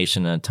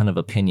information and a ton of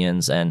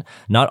opinions, and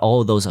not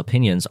all of those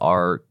opinions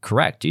are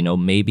correct.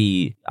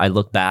 Maybe I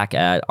look back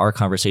at our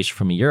conversation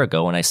from a year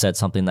ago and I said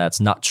something that's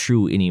not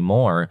true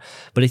anymore.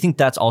 But I think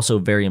that's also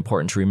very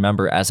important to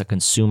remember as a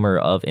consumer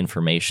of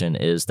information,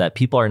 is that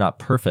people are not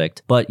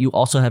perfect, but you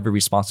also have a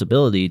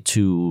responsibility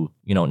to,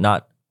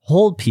 not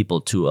hold people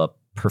to a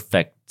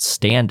perfect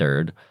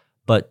standard,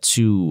 but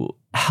to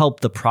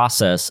help the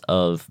process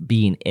of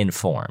being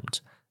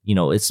informed.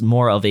 It's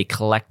more of a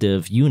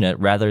collective unit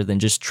rather than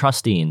just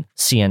trusting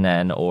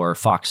CNN or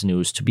Fox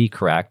News to be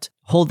correct.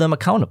 Hold them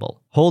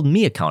accountable. Hold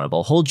me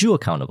accountable. Hold you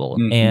accountable.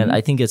 Mm-hmm. And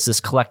I think it's this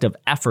collective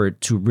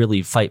effort to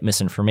really fight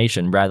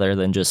misinformation rather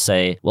than just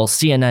say, well,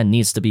 CNN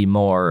needs to be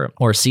more,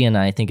 or CNN,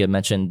 I think it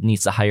mentioned,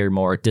 needs to hire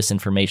more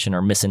disinformation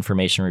or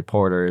misinformation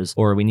reporters,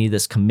 or we need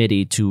this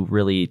committee to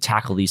really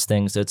tackle these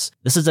things. This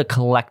is a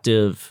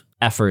collective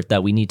effort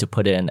that we need to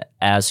put in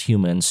as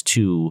humans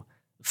to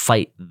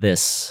fight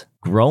this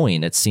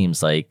growing, it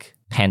seems like,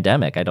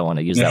 pandemic. I don't want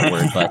to use that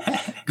word,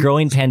 but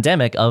growing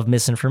pandemic of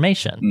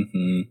misinformation.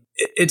 Mm-hmm.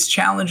 It's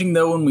challenging,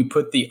 though, when we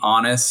put the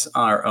onus,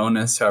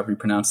 however you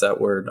pronounce that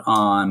word,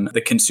 on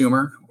the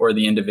consumer or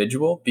the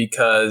individual,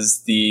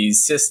 because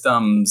these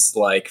systems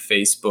like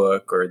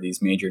Facebook or these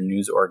major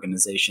news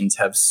organizations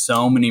have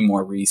so many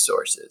more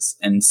resources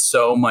and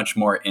so much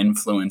more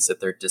influence at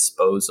their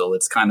disposal.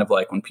 It's kind of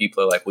like when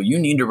people are like, well, you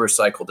need to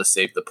recycle to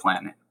save the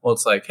planet. Well,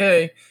 it's like,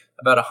 hey,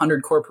 about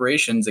 100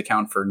 corporations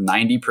account for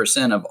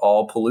 90% of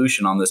all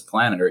pollution on this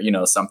planet, or,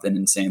 something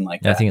insane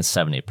like that. I think it's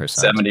 70%.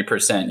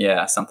 70%,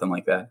 yeah, something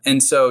like that.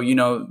 And so,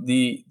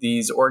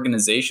 these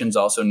organizations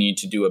also need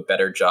to do a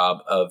better job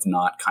of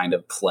not kind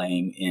of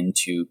playing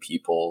into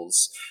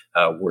people's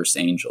worst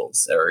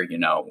angels. Or,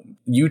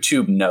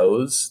 YouTube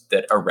knows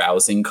that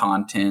arousing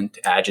content,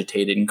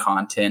 agitating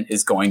content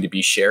is going to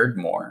be shared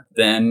more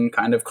than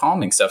kind of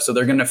calming stuff. So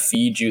they're going to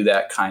feed you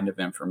that kind of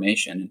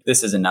information.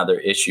 This is another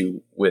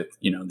issue with,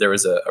 there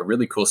was a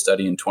really cool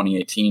study in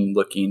 2018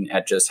 looking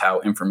at just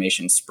how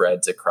information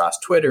spreads across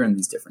Twitter and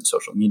these different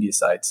social media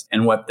sites.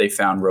 And what they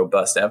found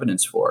robust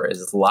evidence for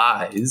is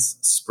lies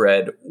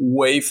spread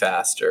way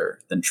faster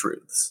than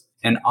truths.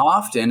 And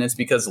often it's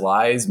because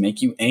lies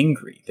make you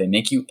angry. They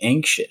make you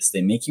anxious.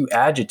 They make you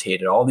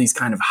agitated, all these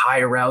kind of high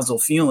arousal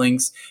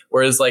feelings.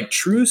 Whereas like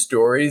true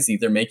stories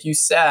either make you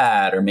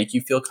sad or make you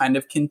feel kind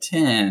of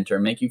content or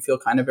make you feel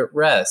kind of at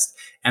rest.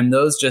 And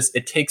those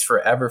it takes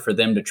forever for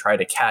them to try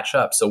to catch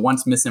up. So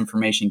once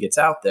misinformation gets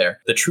out there,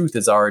 the truth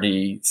is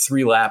already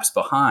 3 laps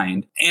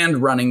behind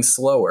and running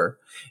slower.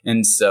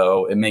 And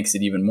so it makes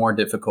it even more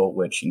difficult,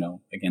 which,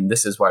 again,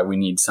 this is why we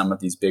need some of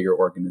these bigger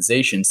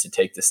organizations to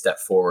take the step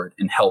forward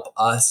and help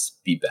us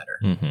be better.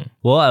 Mm-hmm.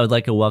 Well, I would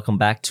like to welcome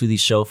back to the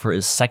show for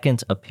his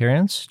second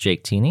appearance,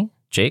 Jake Tini.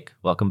 Jake,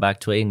 welcome back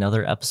to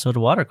another episode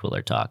of Water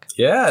Cooler Talk.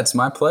 Yeah, it's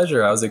my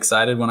pleasure. I was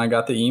excited when I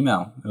got the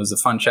email. It was a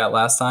fun chat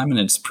last time, and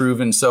it's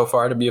proven so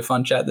far to be a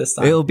fun chat this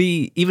time. It'll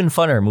be even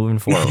funner moving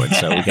forward.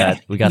 So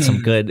we got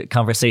some good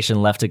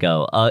conversation left to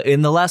go.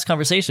 In the last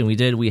conversation we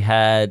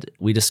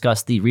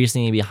discussed the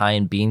reasoning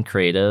behind being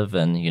creative,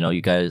 and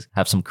you guys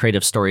have some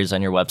creative stories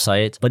on your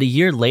website. But a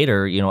year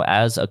later,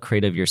 as a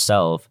creative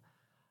yourself,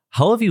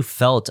 how have you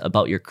felt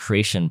about your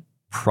creation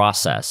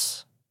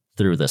process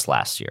through this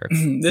last year?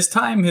 This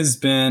time has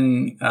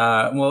been,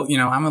 well,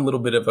 I'm a little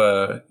bit of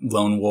a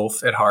lone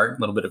wolf at heart, a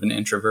little bit of an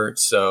introvert.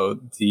 So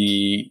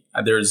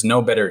there's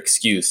no better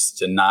excuse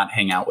to not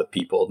hang out with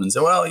people than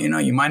say, well,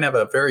 you might have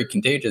a very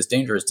contagious,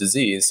 dangerous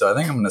disease. So I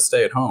think I'm going to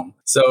stay at home.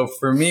 So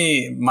for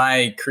me,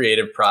 my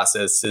creative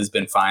process has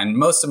been fine.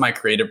 Most of my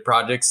creative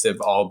projects have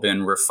all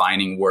been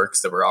refining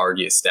works that were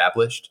already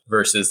established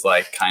versus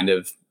like kind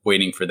of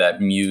waiting for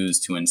that muse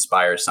to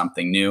inspire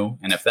something new.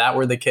 And if that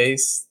were the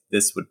case,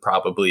 this would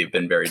probably have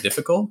been very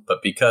difficult.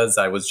 But because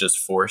I was just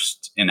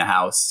forced in a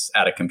house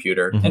at a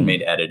computer and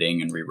made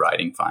editing and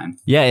rewriting fine.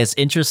 Yeah, it's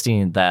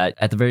interesting that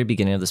at the very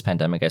beginning of this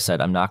pandemic, I said,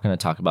 I'm not going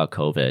to talk about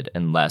COVID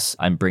unless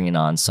I'm bringing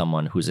on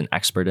someone who's an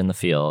expert in the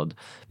field,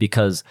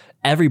 because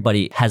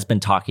everybody has been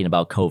talking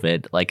about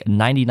COVID. Like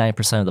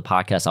 99% of the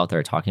podcasts out there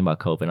are talking about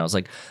COVID. And I was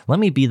like, let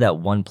me be that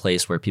one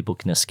place where people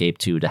can escape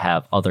to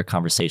have other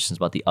conversations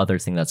about the other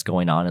thing that's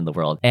going on in the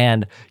world.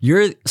 And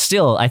you're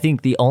still, I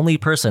think, the only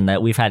person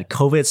that we've had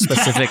COVID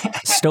specific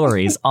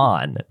stories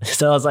on.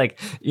 So I was like,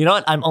 you know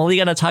what? I'm only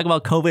going to talk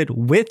about COVID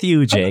with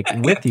you, Jake,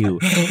 with you.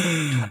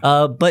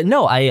 But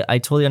no, I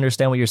totally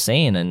understand what you're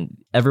saying. And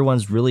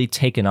everyone's really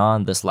taken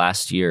on this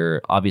last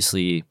year.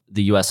 Obviously,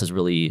 the US has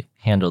really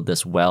handled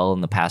this well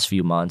in the past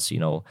few months.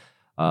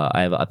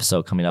 I have an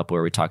episode coming up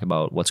where we talk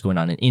about what's going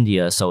on in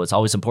India. So it's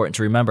always important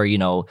to remember,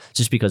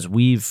 just because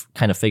we've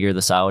kind of figured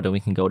this out and we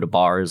can go to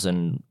bars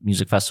and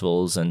music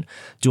festivals and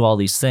do all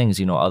these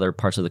things, other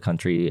parts of the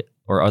country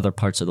or other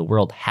parts of the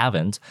world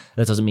haven't.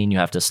 That doesn't mean you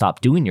have to stop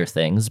doing your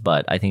things,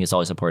 but I think it's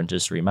always important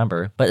just to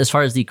remember. But as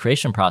far as the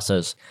creation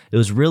process, it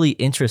was really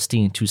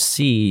interesting to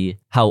see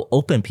how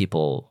open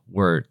people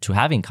were to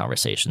having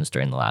conversations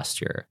during the last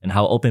year and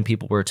how open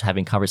people were to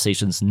having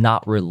conversations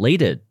not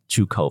related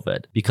to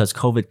COVID, because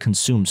COVID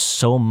consumes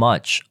so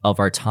much of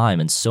our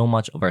time and so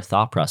much of our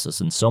thought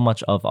process and so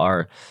much of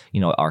our,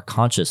 our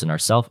conscious and our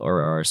self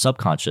or our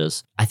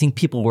subconscious. I think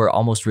people were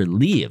almost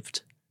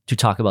relieved to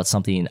talk about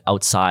something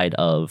outside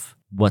of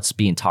what's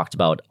being talked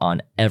about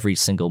on every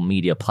single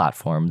media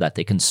platform that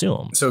they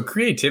consume. So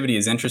creativity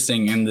is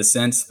interesting in the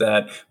sense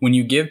that when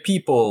you give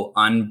people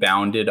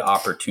unbounded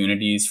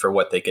opportunities for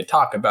what they could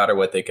talk about or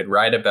what they could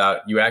write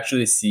about, you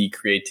actually see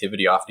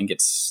creativity often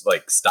gets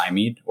like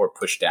stymied or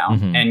pushed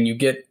down. And you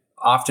get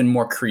often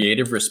more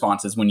creative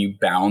responses when you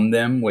bound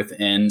them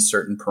within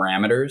certain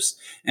parameters.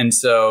 And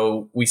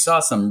so we saw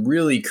some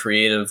really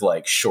creative,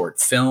 like short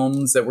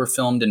films that were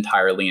filmed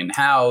entirely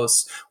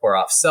in-house or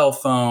off cell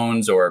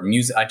phones or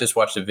music. I just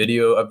watched a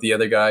video of the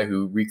other guy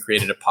who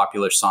recreated a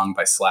popular song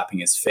by slapping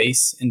his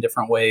face in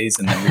different ways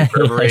and then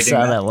reverberating.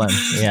 I saw that one.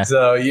 Yeah.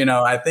 So,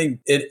 I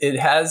think it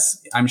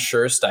has, I'm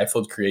sure,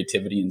 stifled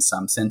creativity in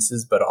some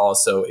senses, but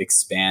also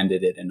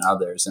expanded it in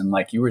others. And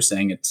like you were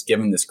saying, it's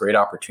given this great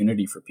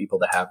opportunity for people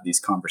to have these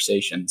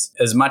conversations.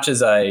 As much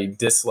as I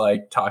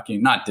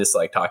not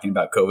dislike talking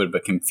about COVID,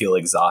 but can feel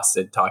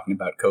exhausted talking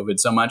about COVID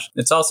so much,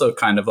 it's also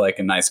kind of like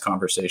a nice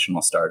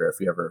conversational starter if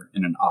you're ever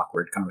in an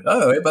awkward conversation.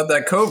 Oh, what about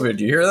that COVID?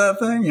 You hear that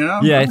thing?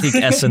 Yeah, I think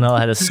SNL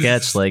had a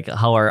sketch like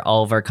how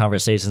all of our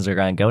conversations are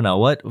going to go now.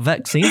 What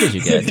vaccine did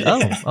you get?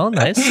 Oh,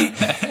 nice.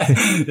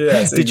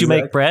 Yes, did you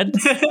make bread?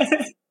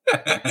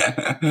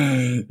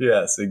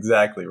 Yes,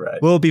 exactly right.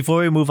 Well,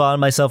 before we move on,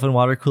 myself and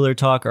Water Cooler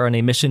Talk are on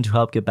a mission to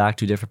help get back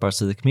to different parts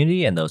of the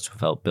community and those who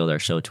helped build our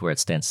show to where it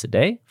stands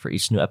today. For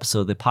each new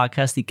episode of the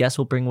podcast, the guests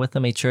will bring with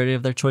them a charity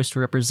of their choice to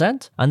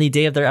represent. On the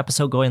day of their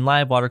episode going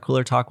live, Water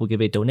Cooler Talk will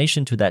give a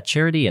donation to that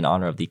charity in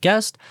honor of the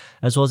guest,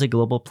 as well as a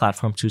global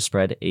platform to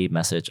spread a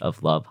message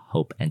of love,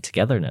 hope, and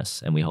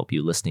togetherness. And we hope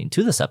you listening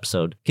to this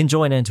episode can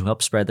join in to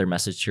help spread their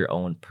message to your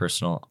own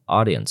personal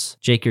audience.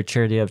 Jake, your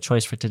charity of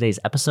choice for today's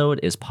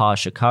episode is Paws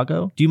Chicago.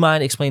 Do you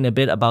mind explaining a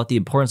bit about the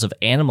importance of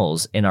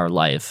animals in our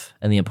life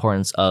and the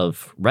importance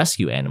of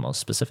rescue animals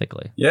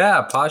specifically?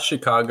 Yeah, Paws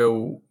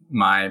Chicago,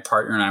 my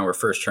partner and I were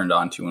first turned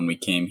on to when we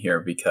came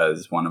here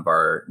because one of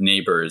our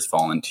neighbors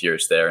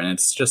volunteers there. And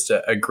it's just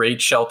a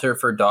great shelter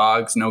for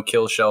dogs,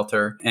 no-kill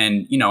shelter.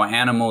 And,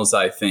 animals,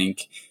 I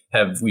think,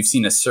 we've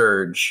seen a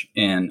surge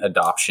in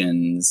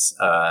adoptions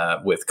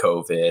with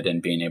COVID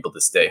and being able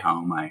to stay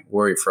home. I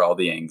worry for all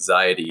the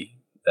anxiety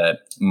that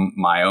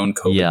my own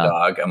COVID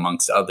dog,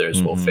 amongst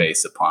others, will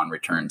face upon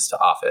returns to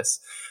office.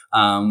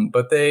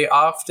 But they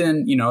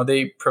often,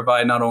 they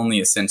provide not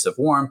only a sense of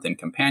warmth and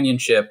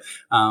companionship,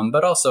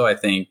 but also, I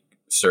think,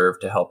 serve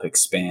to help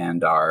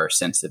expand our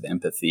sense of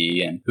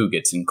empathy and who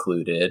gets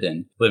included,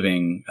 and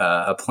living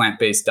a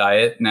plant-based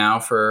diet now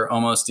for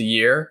almost a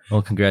year.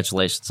 Well,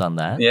 congratulations on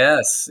that.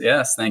 Yes,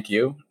 thank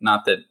you.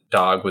 Not that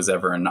dog was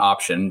ever an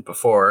option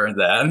before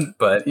that,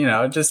 but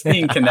just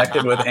being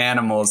connected with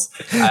animals,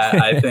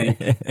 I think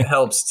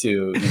helps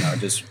to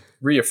just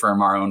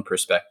reaffirm our own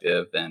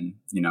perspective and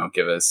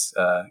give us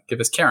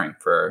caring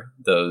for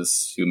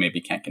those who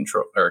maybe can't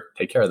control or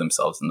take care of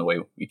themselves in the way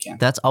we can.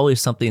 That's always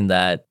something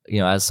that,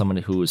 as someone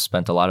who has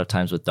spent a lot of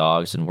times with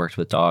dogs and worked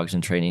with dogs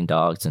and training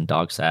dogs and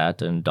dog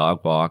sat and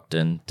dog walked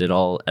and did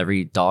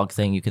every dog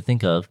thing you could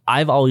think of,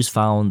 I've always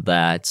found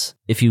that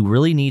if you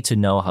really need to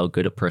know how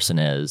good a person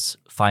is,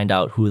 find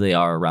out who they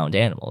are around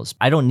animals.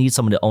 I don't need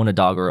someone to own a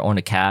dog or own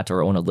a cat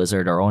or own a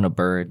lizard or own a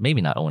bird. Maybe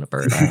not own a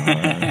bird.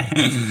 I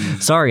don't know.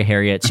 Sorry,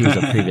 Harriet. She was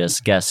a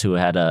previous guest who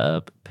had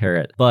a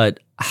parrot. But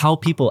how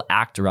people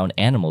act around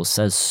animals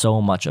says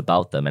so much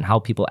about them, and how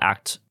people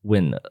act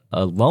when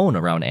alone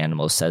around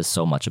animals says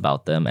so much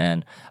about them.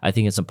 And I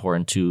think it's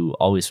important to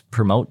always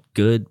promote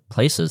good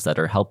places that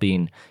are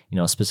helping,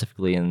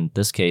 specifically in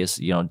this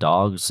case,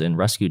 dogs and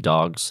rescue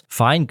dogs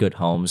find good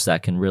homes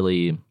that can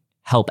really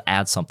help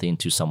add something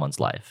to someone's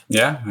life.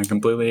 Yeah, I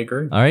completely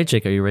agree. All right,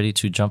 Jake, are you ready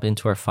to jump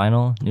into our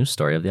final news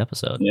story of the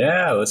episode?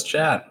 Yeah, let's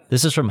chat.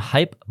 This is from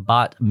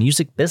HypeBot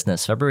Music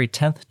Business, February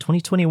 10th,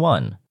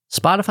 2021.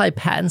 Spotify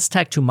patents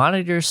tech to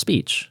monitor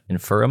speech,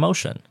 infer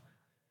emotion.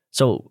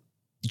 So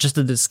just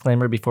a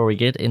disclaimer before we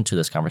get into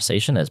this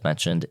conversation, as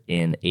mentioned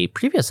in a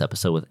previous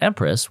episode with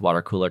Empress,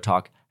 Water Cooler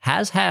Talk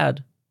has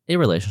had a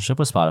relationship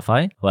with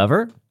Spotify.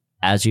 However,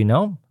 as you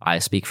know, I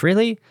speak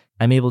freely.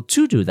 I'm able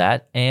to do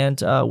that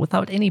and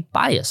without any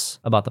bias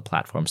about the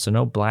platform. So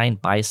no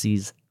blind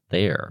biases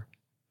there.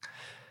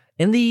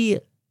 In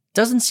the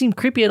doesn't seem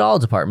creepy at all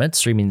department,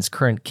 streaming's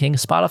current king,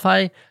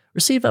 Spotify,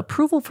 received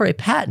approval for a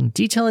patent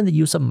detailing the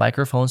use of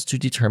microphones to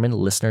determine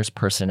listeners'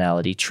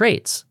 personality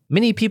traits.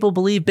 Many people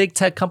believe big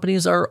tech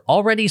companies are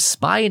already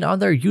spying on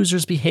their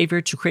users'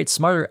 behavior to create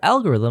smarter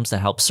algorithms that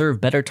help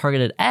serve better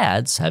targeted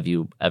ads. Have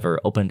you ever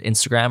opened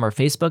Instagram or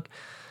Facebook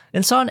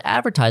and saw an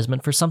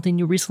advertisement for something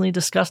you recently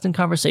discussed in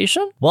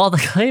conversation? While the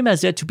claim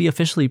has yet to be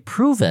officially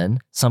proven,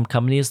 some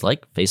companies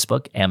like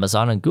Facebook,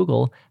 Amazon, and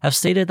Google have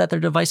stated that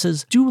their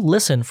devices do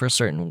listen for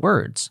certain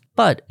words.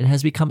 But it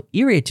has become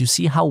eerie to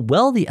see how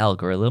well the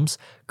algorithms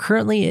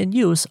currently in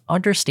use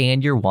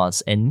understand your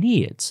wants and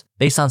needs.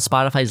 Based on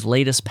Spotify's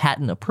latest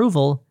patent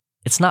approval,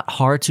 it's not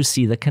hard to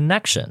see the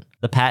connection.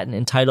 The patent,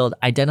 entitled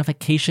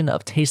Identification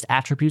of Taste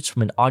Attributes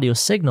from an Audio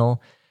Signal,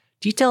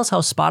 details how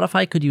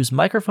Spotify could use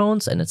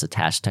microphones and its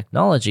attached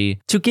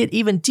technology to get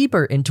even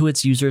deeper into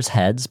its users'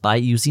 heads by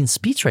using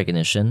speech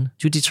recognition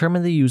to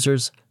determine the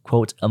user's,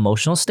 quote,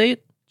 emotional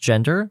state,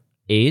 gender,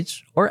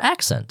 age, or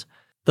accent.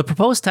 The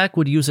proposed tech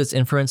would use its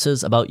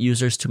inferences about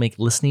users to make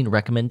listening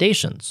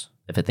recommendations.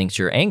 If it thinks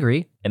you're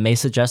angry, it may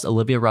suggest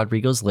Olivia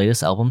Rodrigo's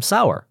latest album,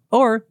 Sour.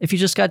 Or if you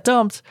just got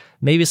dumped,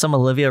 maybe some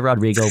Olivia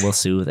Rodrigo will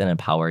soothe and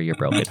empower your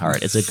broken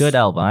heart. It's a good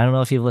album. I don't know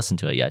if you've listened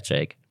to it yet,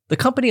 Jake. The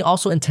company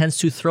also intends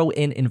to throw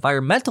in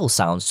environmental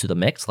sounds to the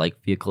mix,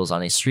 like vehicles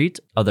on a street,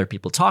 other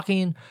people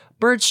talking,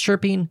 birds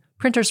chirping,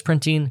 printers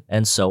printing,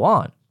 and so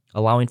on,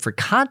 allowing for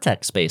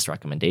context-based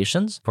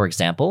recommendations. For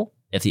example,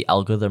 if the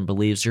algorithm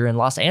believes you're in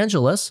Los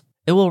Angeles,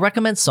 it will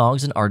recommend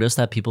songs and artists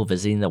that people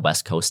visiting the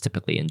West Coast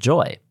typically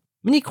enjoy.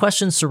 Many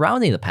questions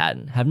surrounding the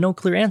patent have no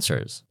clear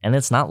answers, and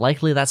it's not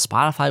likely that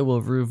Spotify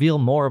will reveal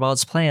more about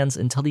its plans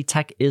until the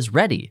tech is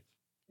ready,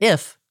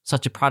 if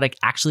such a product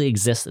actually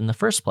exists in the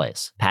first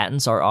place.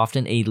 Patents are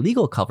often a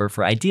legal cover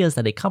for ideas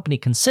that a company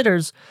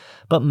considers,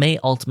 but may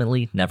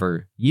ultimately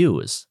never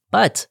use.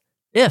 But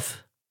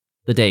if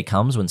the day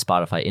comes when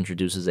Spotify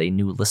introduces a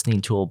new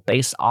listening tool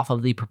based off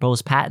of the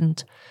proposed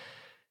patent,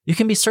 you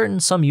can be certain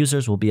some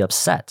users will be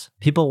upset.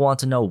 People want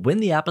to know when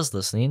the app is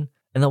listening,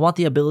 and they want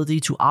the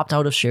ability to opt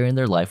out of sharing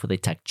their life with a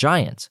tech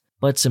giant.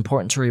 But it's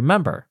important to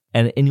remember,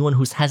 and anyone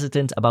who's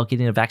hesitant about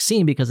getting a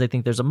vaccine because they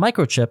think there's a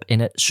microchip in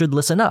it should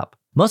listen up.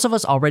 Most of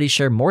us already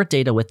share more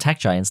data with tech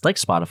giants like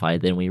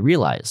Spotify than we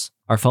realize.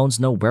 Our phones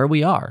know where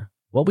we are,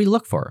 what we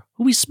look for,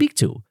 who we speak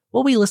to,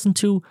 what we listen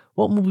to,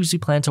 what movies we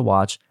plan to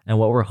watch, and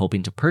what we're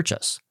hoping to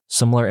purchase.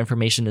 Similar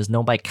information is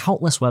known by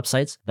countless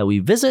websites that we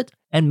visit,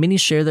 and many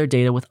share their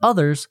data with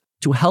others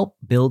to help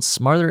build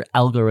smarter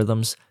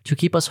algorithms to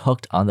keep us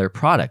hooked on their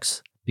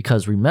products.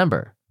 Because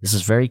remember, this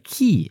is very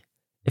key.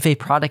 If a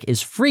product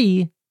is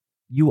free,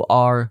 you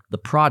are the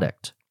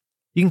product.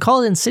 You can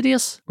call it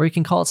insidious, or you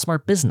can call it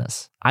smart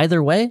business.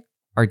 Either way,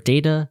 our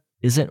data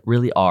isn't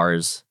really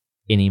ours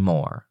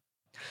anymore.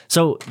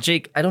 So,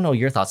 Jake, I don't know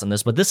your thoughts on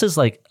this, but this is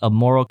like a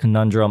moral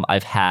conundrum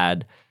I've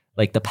had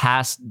like the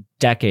past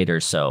decade or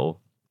so,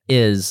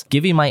 is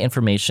giving my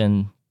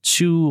information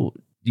to,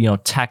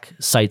 tech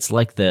sites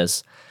like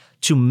this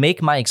to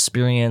make my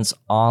experience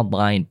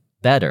online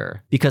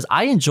better. Because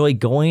I enjoy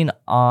going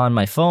on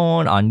my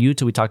phone, on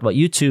YouTube, we talked about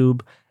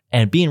YouTube,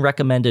 and being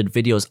recommended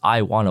videos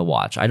I want to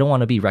watch. I don't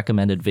want to be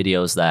recommended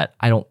videos that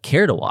I don't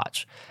care to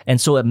watch.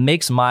 And so it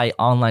makes my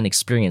online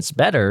experience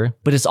better,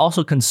 but it's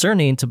also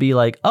concerning to be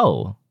like,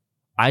 oh,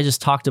 I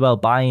just talked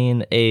about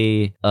buying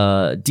a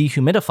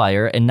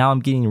dehumidifier and now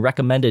I'm getting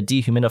recommended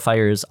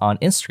dehumidifiers on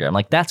Instagram.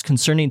 Like, that's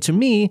concerning to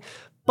me,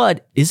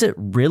 but is it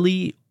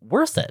really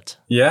worth it?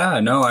 Yeah,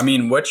 no, I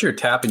mean, what you're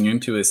tapping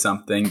into is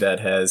something that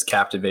has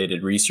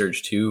captivated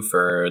research too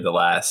for the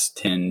last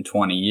 10,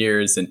 20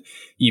 years, and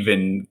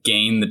even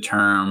gained the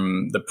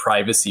term the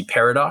privacy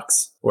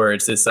paradox, where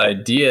it's this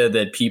idea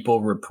that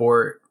people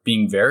report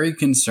being very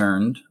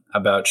concerned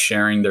about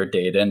sharing their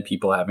data and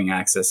people having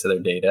access to their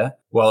data,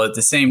 while at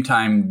the same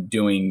time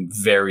doing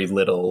very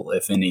little,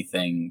 if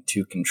anything,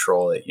 to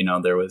control it.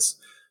 There was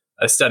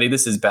a study,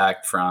 this is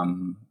back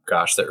from,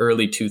 the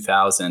early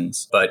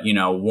 2000s, but,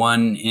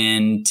 1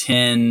 in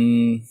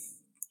 10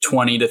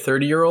 20 to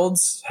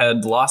 30-year-olds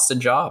had lost a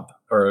job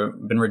or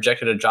been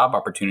rejected a job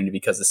opportunity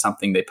because of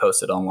something they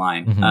posted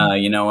online.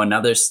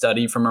 Another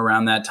study from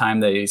around that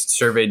time, they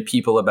surveyed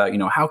people about,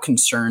 how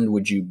concerned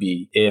would you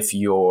be if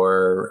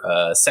your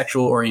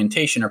sexual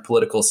orientation or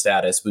political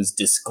status was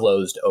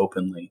disclosed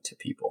openly to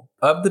people?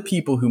 Of the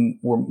people who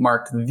were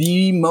marked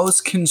the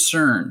most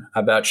concerned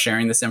about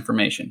sharing this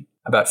information,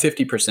 about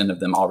 50% of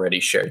them already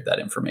shared that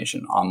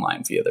information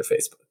online via their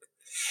Facebook.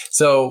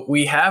 So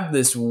we have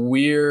this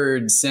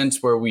weird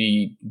sense where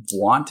we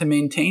want to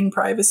maintain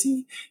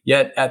privacy,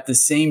 yet at the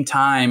same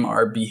time,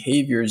 our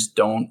behaviors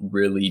don't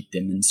really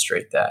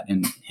demonstrate that,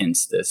 and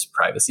hence this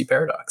privacy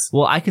paradox.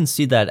 Well, I can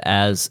see that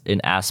as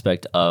an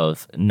aspect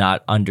of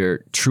not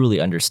truly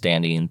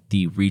understanding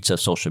the reach of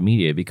social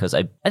media, because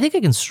I think I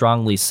can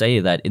strongly say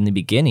that in the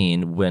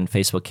beginning, when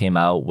Facebook came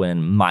out,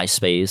 when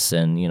MySpace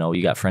and,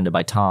 you got friended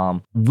by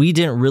Tom, we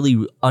didn't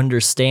really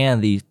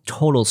understand the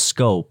total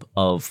scope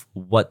of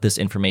what this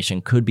information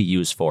could be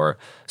used for.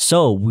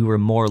 So we were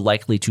more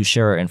likely to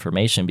share our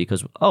information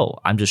because,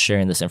 I'm just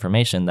sharing this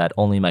information that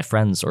only my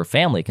friends or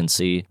family can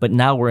see. But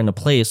now we're in a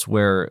place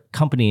where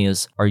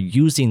companies are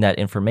using that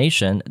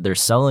information. They're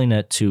selling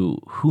it to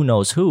who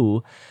knows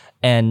who.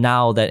 And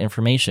now that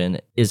information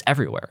is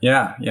everywhere.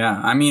 Yeah.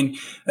 I mean,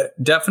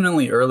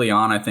 definitely early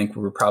on, I think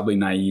we were probably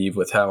naive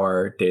with how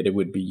our data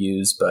would be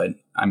used. But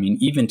I mean,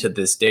 even to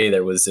this day,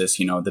 there was this,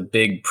 the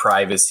big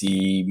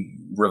privacy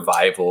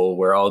revival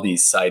where all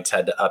these sites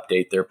had to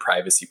update their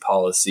privacy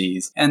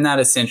policies. And that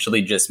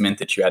essentially just meant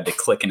that you had to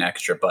click an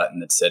extra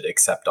button that said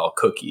accept all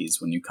cookies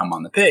when you come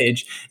on the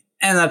page.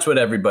 And that's what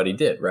everybody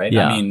did, right?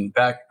 Yeah. I mean,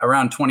 back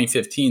around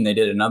 2015, they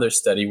did another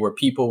study where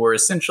people were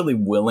essentially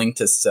willing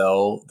to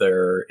sell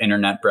their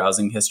internet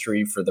browsing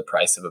history for the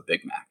price of a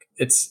Big Mac.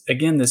 It's,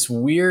 again, this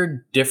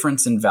weird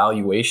difference in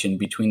valuation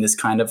between this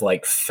kind of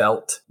like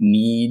felt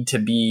need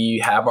to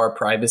have our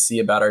privacy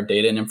about our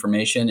data and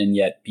information, and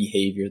yet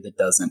behavior that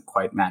doesn't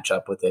quite match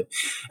up with it.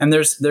 And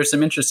there's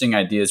some interesting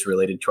ideas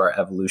related to our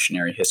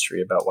evolutionary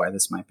history about why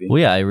this might be.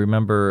 Well, yeah, I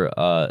remember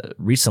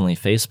recently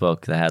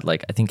Facebook that had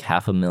I think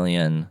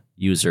 500,000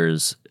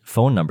 users'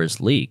 phone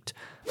numbers leaked.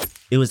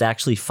 It was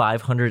actually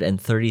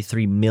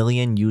 533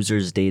 million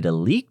users' data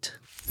leaked.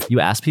 You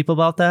ask people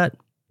about that,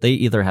 they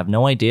either have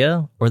no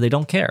idea or they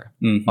don't care.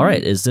 Mm-hmm. All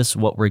right, is this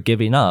what we're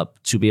giving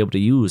up to be able to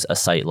use a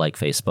site like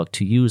Facebook,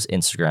 to use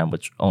Instagram,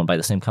 which owned by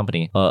the same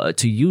company,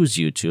 to use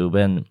YouTube?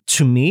 And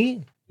to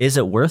me, is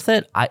it worth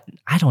it? I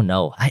don't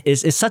know.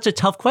 It's such a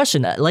tough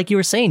question. Like you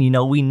were saying,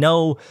 we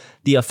know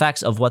the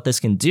effects of what this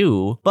can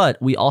do,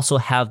 but we also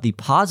have the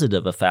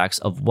positive effects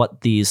of what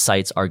these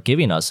sites are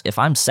giving us. If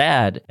I'm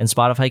sad and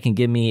Spotify can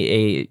give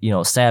me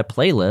a, sad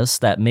playlist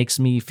that makes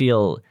me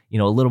feel, a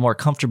little more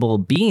comfortable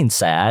being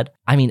sad,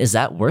 I mean, is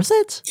that worth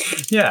it?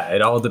 Yeah,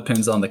 it all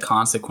depends on the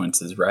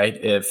consequences, right?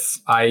 If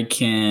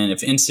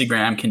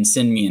Instagram can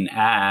send me an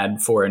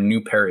ad for a new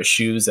pair of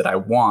shoes that I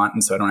want,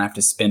 and so I don't have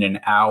to spend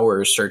an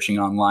hour searching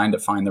online to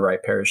find the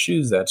right pair of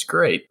shoes, that's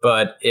great.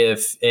 But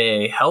if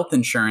a health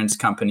insurance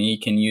company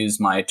can use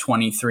my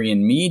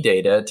 23andMe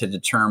data to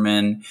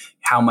determine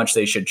how much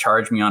they should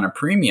charge me on a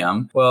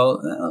premium,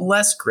 well,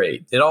 less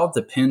great. It all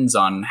depends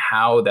on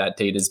how that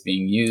data is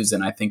being used.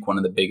 And I think one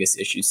of the biggest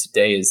issues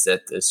today is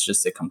that it's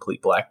just a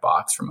complete black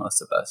box for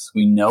most of us.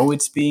 We know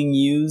it's being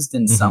used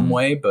in some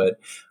way, but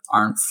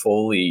aren't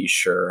fully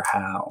sure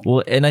how.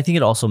 Well, and I think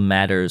it also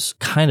matters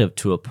kind of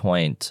to a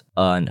point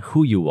on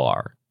who you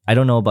are. I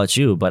don't know about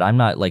you, but I'm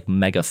not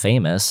mega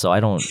famous, so I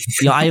don't,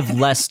 I have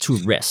less to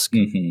risk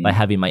by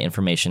having my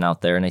information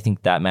out there. And I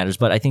think that matters.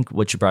 But I think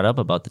what you brought up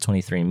about the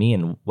 23andMe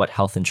and what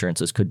health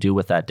insurances could do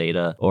with that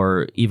data,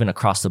 or even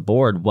across the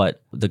board,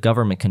 what the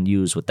government can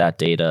use with that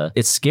data,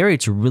 it's scary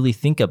to really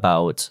think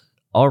about.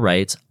 All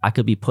right, I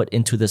could be put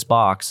into this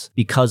box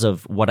because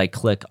of what I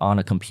click on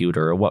a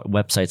computer or what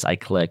websites I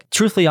click.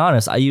 Truthfully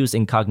honest, I use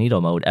incognito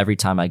mode every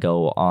time I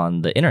go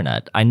on the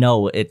internet. I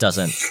know it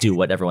doesn't do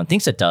what everyone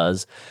thinks it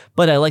does,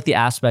 but I like the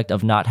aspect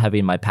of not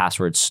having my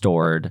passwords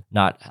stored,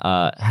 not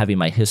having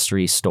my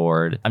history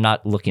stored. I'm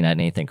not looking at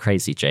anything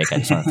crazy, Jake. I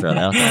just want to throw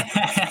that out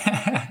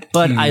there.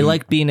 But I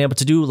like being able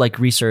to do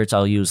research.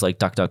 I'll use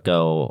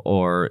DuckDuckGo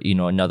or,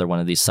 another one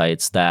of these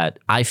sites that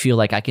I feel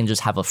like I can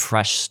just have a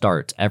fresh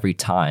start every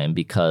time.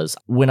 Because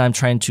when I'm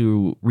trying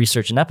to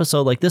research an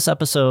episode like this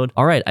episode,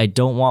 all right, I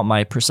don't want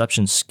my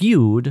perception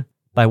skewed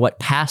by what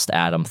past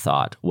Adam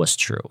thought was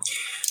true.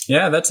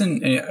 Yeah, that's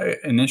an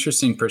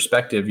interesting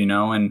perspective,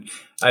 and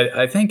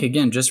I think,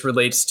 again, just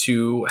relates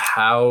to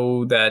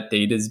how that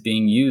data is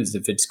being used.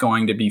 If it's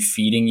going to be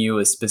feeding you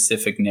a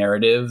specific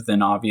narrative,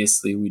 then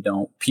obviously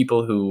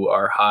people who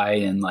are high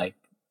in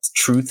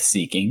truth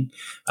seeking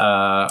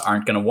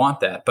aren't going to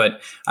want that.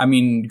 But I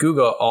mean,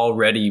 Google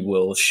already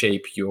will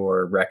shape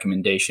your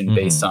recommendation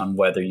based on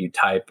whether you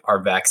type "are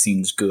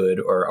vaccines good"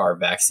 or "are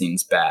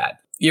vaccines bad."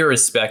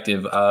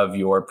 irrespective of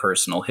your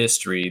personal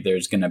history,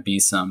 there's going to be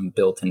some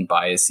built-in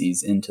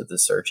biases into the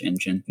search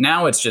engine.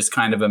 Now it's just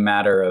kind of a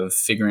matter of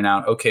figuring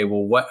out, okay,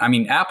 well,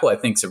 Apple, I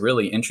think, is a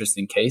really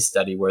interesting case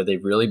study where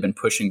they've really been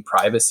pushing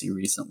privacy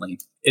recently.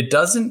 It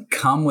doesn't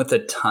come with a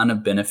ton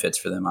of benefits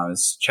for them. I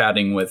was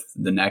chatting with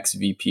the next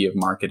VP of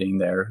marketing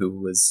there who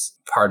was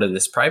part of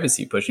this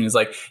privacy pushing. Is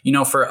like,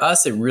 for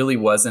us, it really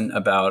wasn't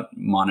about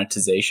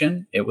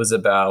monetization. It was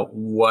about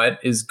what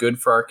is good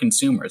for our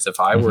consumers. If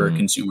I were a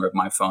consumer of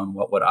my phone,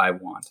 what would I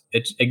want?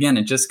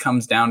 It just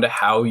comes down to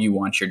how you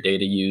want your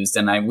data used.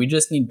 And we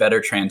just need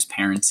better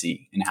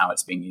transparency in how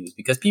it's being used,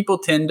 because people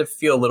tend to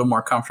feel a little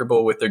more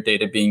comfortable with their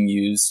data being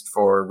used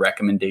for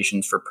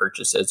recommendations for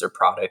purchases or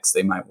products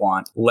they might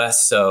want,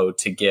 less so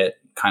to get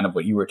kind of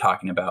what you were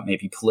talking about,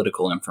 maybe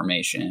political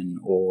information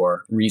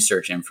or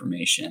research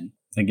information.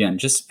 Again,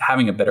 just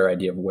having a better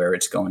idea of where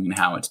it's going and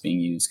how it's being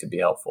used could be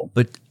helpful.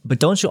 But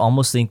don't you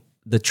almost think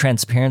the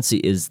transparency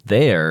is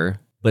there,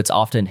 but it's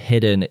often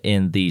hidden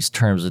in these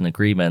terms and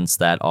agreements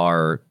that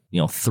are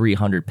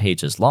 300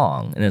 pages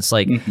long? And it's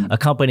like a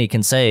company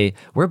can say,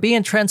 we're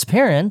being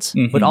transparent,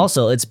 but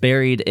also it's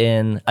buried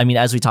in,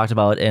 as we talked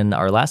about in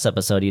our last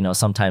episode,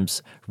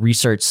 sometimes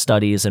research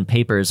studies and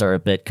papers are a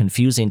bit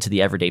confusing to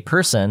the everyday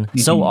person.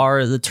 So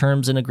are the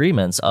terms and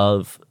agreements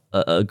of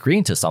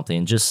agreeing to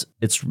something. Just,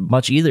 it's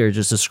much easier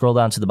just to scroll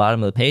down to the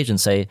bottom of the page and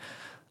say,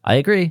 I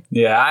agree.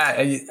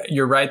 Yeah,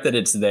 you're right that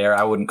it's there.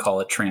 I wouldn't call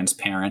it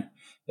transparent.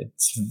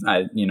 It's,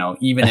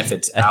 even if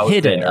it's out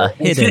there. A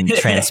hidden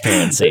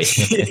transparency.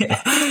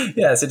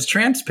 Yes, it's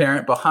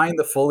transparent behind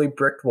the fully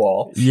bricked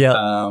wall.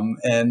 Yeah.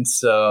 And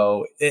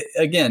so,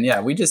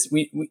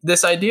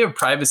 this idea of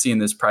privacy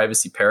and this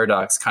privacy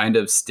paradox kind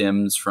of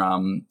stems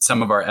from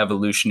some of our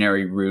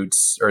evolutionary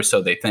roots, or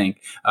so they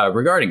think,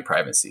 regarding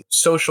privacy.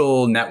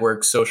 Social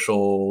networks,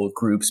 social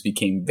groups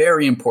became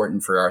very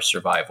important for our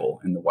survival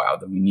in the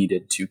wild, and we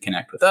needed to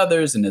connect with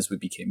others. And as we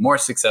became more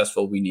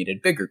successful, we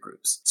needed bigger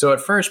groups. So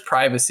at first,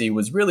 privacy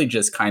was really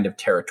just kind of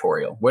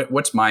territorial.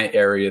 What's my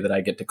area that I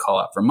get to call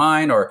out for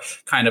mine, or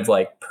kind of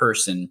like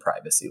person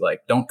privacy,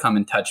 like don't come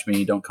and touch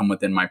me, don't come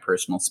within my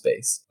personal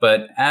space.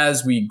 But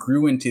as we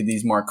grew into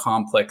these more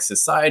complex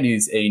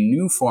societies, a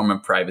new form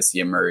of privacy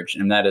emerged,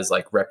 and that is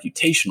like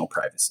reputational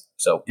privacy.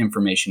 So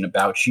information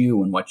about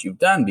you and what you've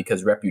done,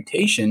 because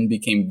reputation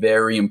became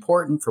very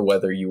important for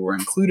whether you were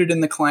included in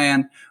the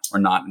clan or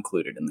not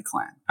included in the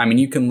clan.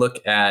 You can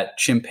look at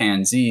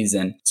chimpanzees.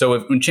 And so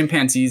when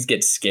chimpanzees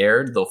get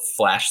scared, they'll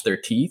flash their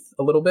teeth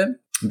a little bit,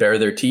 bare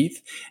their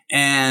teeth.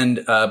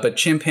 But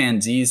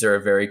chimpanzees are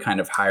a very kind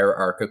of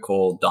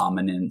hierarchical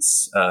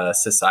dominance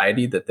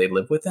society that they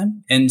live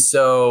within. And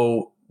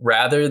so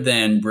rather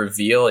than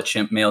reveal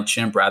male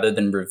chimp, rather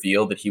than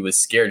reveal that he was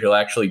scared, he'll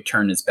actually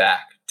turn his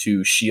back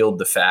to shield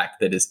the fact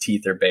that his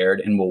teeth are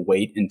bared, and will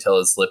wait until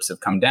his lips have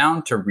come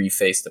down to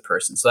reface the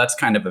person. So that's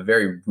kind of a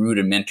very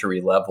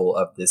rudimentary level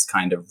of this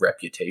kind of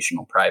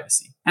reputational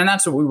privacy. And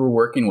that's what we were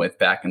working with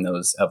back in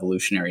those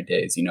evolutionary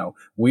days.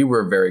 We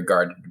were very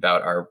guarded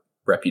about our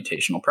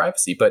reputational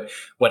privacy. But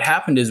what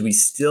happened is we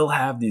still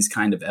have these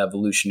kind of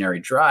evolutionary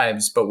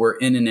drives, but we're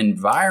in an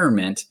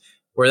environment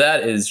where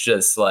that is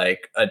just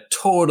like a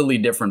totally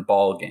different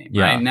ball game.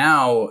 Yeah. Right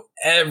now,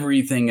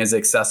 everything is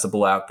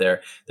accessible out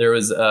there. There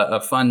was a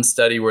fun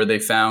study where they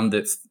found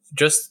that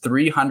just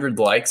 300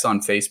 likes on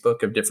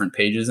Facebook of different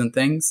pages and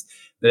things,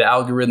 the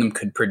algorithm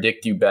could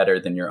predict you better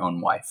than your own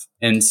wife.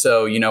 And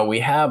so, we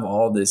have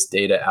all this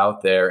data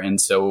out there. And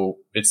so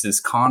it's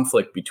this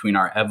conflict between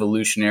our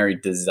evolutionary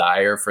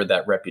desire for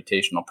that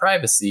reputational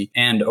privacy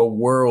and a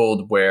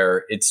world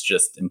where it's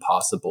just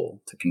impossible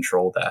to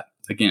control that.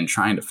 Again,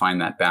 trying to find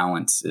that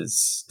balance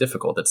is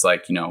difficult. It's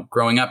like,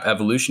 growing up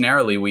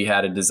evolutionarily, we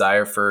had a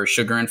desire for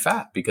sugar and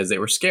fat because they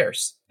were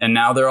scarce. And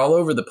now they're all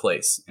over the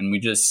place and we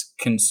just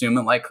consume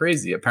it like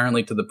crazy,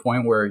 apparently to the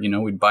point where,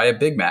 we'd buy a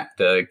Big Mac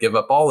to give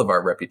up all of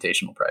our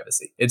reputational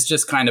privacy. It's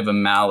just kind of a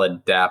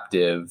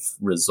maladaptive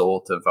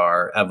result of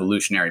our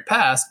evolutionary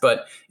past,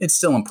 but it's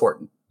still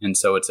important. And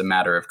so it's a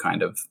matter of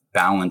kind of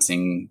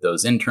balancing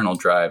those internal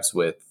drives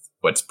with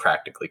what's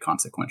practically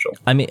consequential.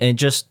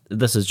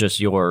 This is just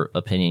your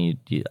opinion.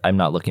 I'm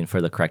not looking for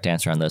the correct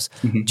answer on this.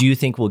 Do you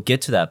think we'll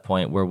get to that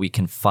point where we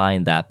can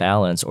find that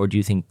balance, or do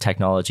you think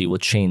technology will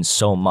change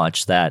so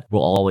much that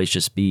we'll always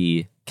just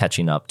be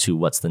catching up to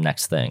what's the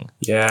next thing?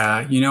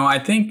 Yeah, I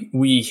think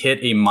we hit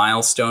a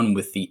milestone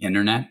with the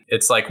internet.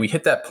 It's like we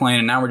hit that plane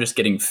and now we're just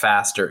getting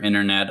faster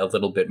internet, a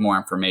little bit more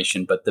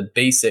information, but the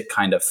basic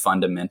kind of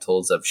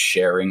fundamentals of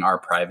sharing our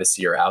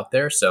privacy are out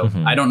there. So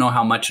I don't know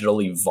how much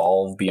it'll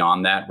evolve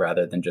beyond that,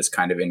 rather than just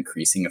kind of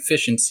increasing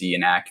efficiency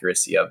and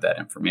accuracy of that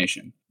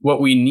information.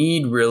 What we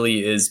need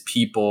really is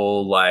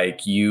people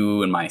like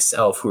you and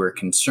myself who are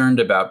concerned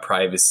about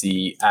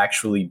privacy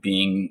actually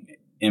being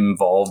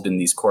involved in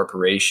these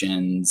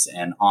corporations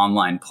and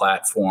online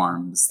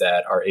platforms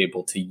that are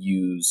able to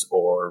use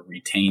or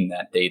retain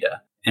that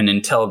data. And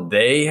until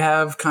they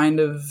have kind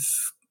of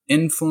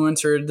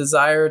influence or a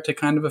desire to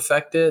kind of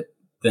affect it,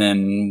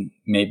 then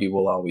maybe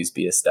we'll always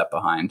be a step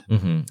behind.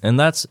 Mm-hmm. And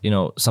that's,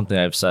 something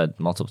I've said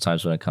multiple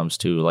times when it comes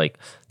to like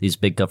these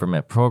big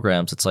government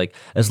programs. It's like,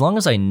 as long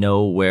as I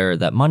know where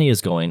that money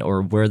is going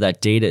or where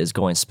that data is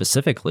going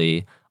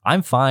specifically,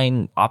 I'm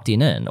fine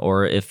opting in.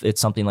 Or if it's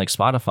something like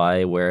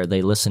Spotify where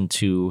they listen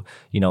to,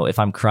 if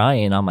I'm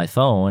crying on my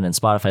phone and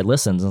Spotify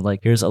listens and like,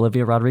 here's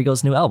Olivia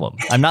Rodrigo's new album.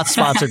 I'm not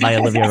sponsored by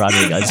Olivia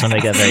Rodrigo. I just want to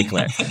make that very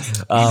clear.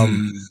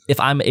 If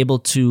I'm able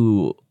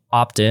to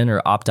opt in or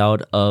opt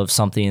out of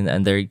something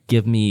and they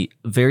give me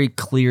very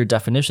clear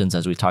definitions,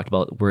 as we talked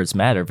about words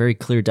matter, very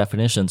clear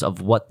definitions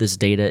of what this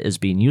data is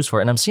being used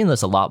for. And I'm seeing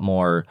this a lot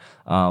more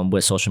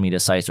with social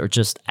media sites or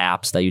just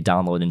apps that you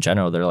download in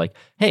general. They're like,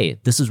 hey,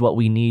 this is what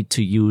we need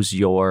to use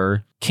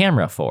your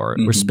camera for.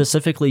 We're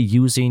specifically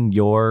using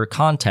your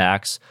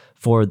contacts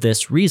for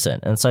this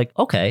reason. And it's like,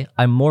 okay,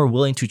 I'm more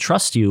willing to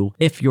trust you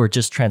if you're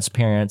just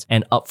transparent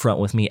and upfront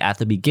with me at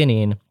the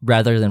beginning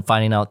rather than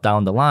finding out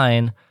down the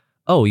line,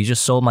 oh, you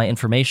just sold my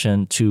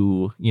information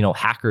to,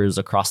 hackers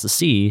across the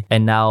sea,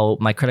 and now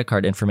my credit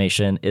card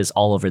information is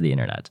all over the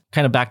internet.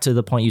 Kind of back to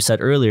the point you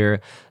said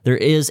earlier, there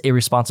is a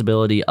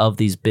responsibility of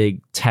these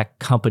big tech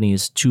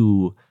companies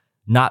to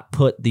not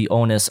put the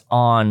onus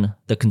on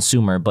the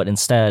consumer, but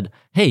instead,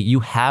 hey, you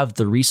have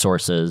the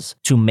resources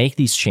to make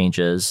these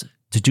changes,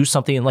 to do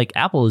something like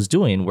Apple is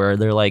doing, where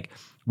they're like,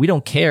 we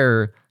don't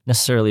care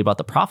necessarily about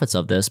the profits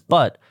of this,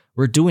 but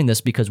we're doing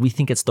this because we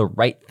think it's the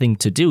right thing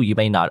to do. You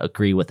may not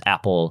agree with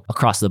Apple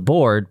across the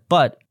board,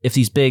 but if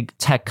these big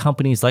tech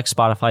companies like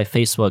Spotify,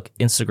 Facebook,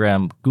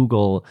 Instagram,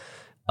 Google,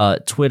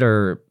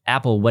 Twitter,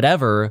 Apple,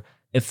 whatever,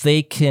 if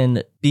they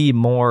can be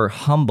more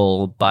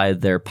humble by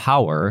their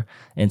power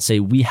and say,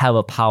 we have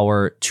a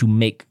power to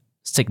make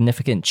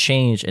significant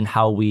change in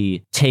how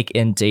we take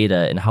in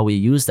data and how we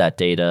use that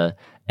data,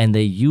 and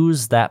they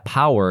use that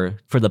power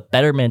for the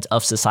betterment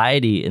of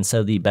society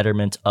instead of the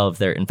betterment of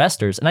their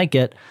investors. And I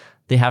get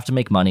they have to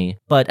make money.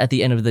 But at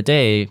the end of the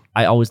day,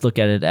 I always look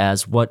at it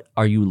as, what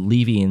are you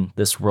leaving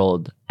this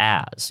world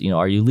as?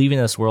 Are you leaving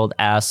this world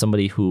as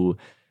somebody who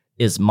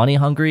is money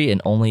hungry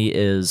and only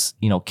is,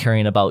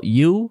 caring about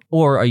you?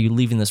 Or are you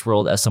leaving this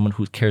world as someone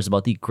who cares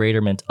about the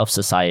greaterment of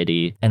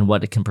society and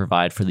what it can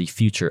provide for the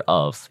future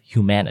of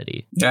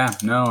humanity? Yeah,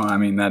 no, I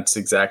mean, that's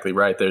exactly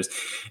right.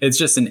 It's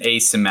just an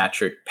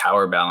asymmetric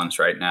power balance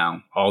right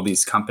now. All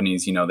these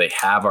companies, they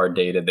have our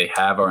data, they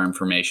have our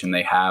information,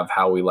 they have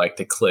how we like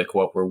to click,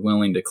 what we're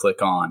willing to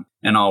click on.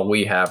 And all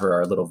we have are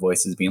our little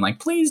voices being like,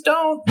 please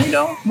don't, we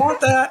don't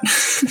want that.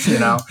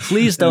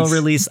 Please don't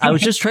release. I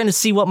was just trying to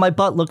see what my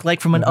butt looked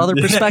like from another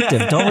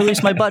perspective. Don't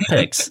release my butt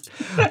pics.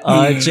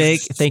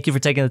 Jake, thank you for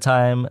taking the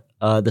time,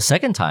 the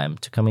second time,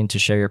 to come in to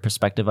share your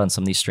perspective on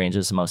some of the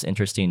strangest and most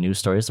interesting news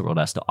stories the world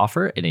has to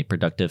offer in a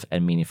productive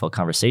and meaningful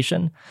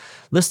conversation.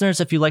 Listeners,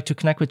 if you'd like to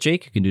connect with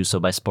Jake, you can do so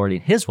by supporting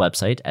his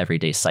website,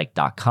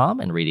 everydaypsych.com,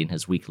 and reading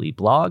his weekly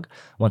blog.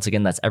 Once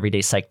again, that's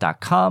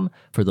everydaypsych.com.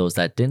 For those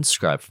that didn't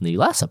subscribe from the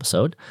last episode,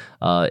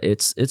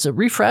 it's a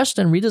refreshed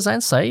and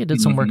redesigned site. You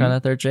did some work on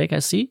it there, Jake, I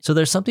see. So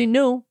there's something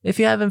new if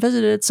you haven't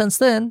visited it since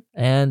then.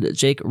 And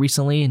Jake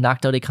recently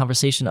knocked out a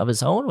conversation of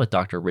his own with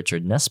Dr.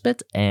 Richard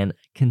Nesbitt and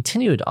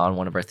continued on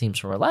one of our themes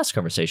from our last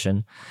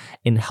conversation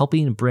in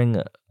helping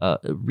bring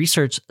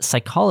research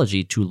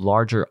psychology to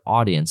larger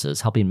audiences,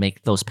 helping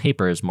make those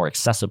papers more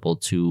accessible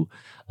to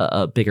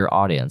a bigger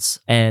audience.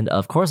 And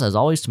of course, as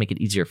always, to make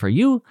it easier for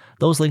you,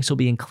 those links will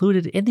be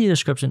included in the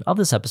description of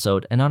this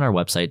episode and on our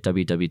website,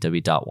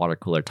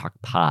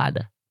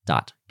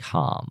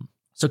 www.watercoolertalkpod.com.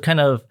 So kind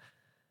of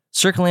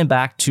circling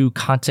back to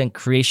content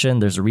creation,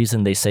 there's a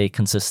reason they say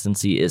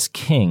consistency is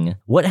king.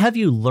 What have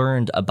you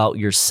learned about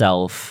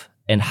yourself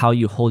and how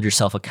you hold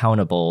yourself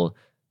accountable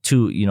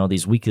to,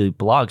 these weekly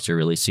blogs you're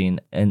releasing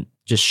and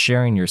just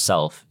sharing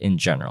yourself in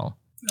general?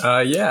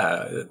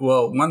 Yeah.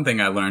 Well, one thing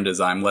I learned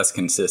is I'm less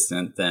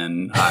consistent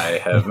than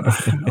I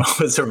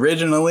was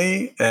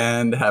originally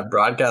and have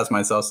broadcast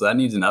myself. So that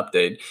needs an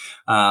update.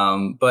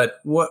 But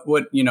what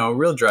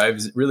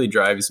really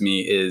drives me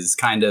is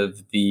kind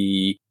of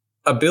the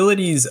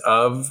abilities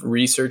of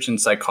research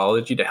and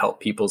psychology to help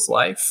people's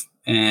life.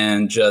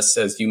 And just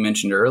as you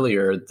mentioned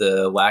earlier,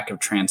 the lack of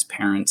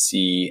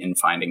transparency in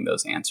finding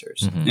those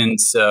answers. Mm-hmm.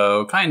 And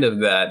so kind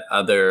of that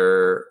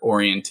other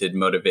oriented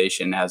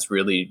motivation has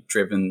really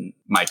driven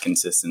my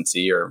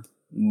consistency, or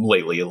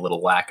lately a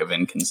little lack of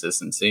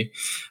consistency.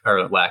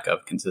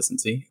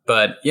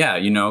 But yeah,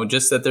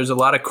 just that there's a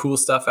lot of cool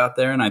stuff out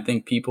there. And I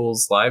think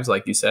people's lives,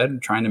 like you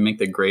said, trying to make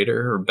the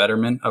greater or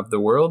betterment of the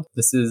world.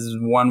 This is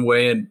one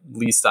way at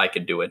least I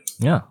could do it.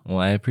 Yeah, well,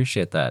 I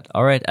appreciate that.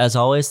 All right. As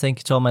always, thank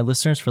you to all my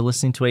listeners for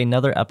listening to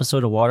another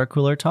episode of Water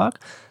Cooler Talk,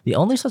 the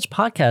only such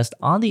podcast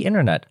on the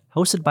internet,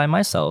 hosted by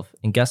myself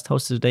and guest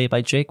hosted today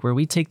by Jake, where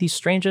we take the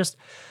strangest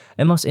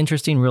and most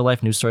interesting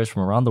real-life news stories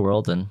from around the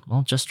world and,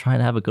 well, just trying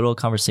to have a good old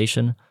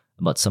conversation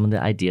about some of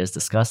the ideas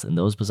discussed in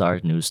those bizarre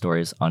news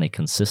stories on a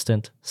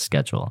consistent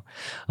schedule.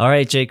 All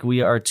right, Jake, we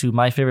are to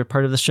my favorite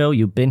part of the show.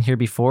 You've been here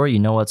before. You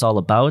know what it's all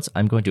about.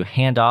 I'm going to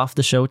hand off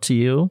the show to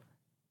you.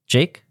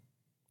 Jake,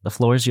 the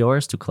floor is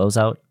yours to close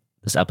out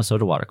this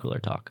episode of Water Cooler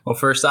Talk? Well,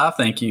 first off,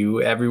 thank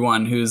you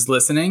everyone who's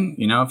listening.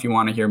 If you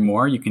want to hear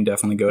more, you can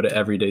definitely go to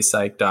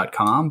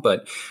everydaypsych.com.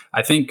 But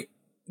I think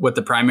what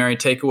the primary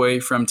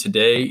takeaway from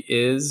today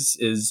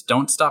is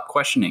don't stop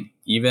questioning.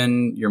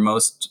 Even your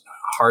most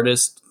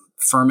hardest,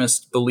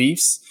 firmest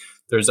beliefs,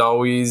 there's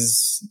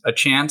always a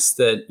chance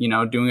that,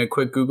 doing a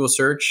quick Google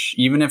search,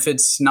 even if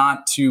it's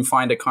not to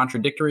find a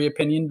contradictory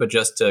opinion, but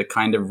just to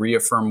kind of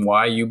reaffirm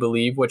why you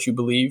believe what you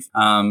believe,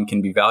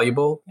 can be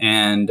valuable.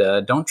 And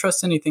don't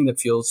trust anything that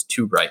feels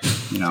too right.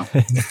 It's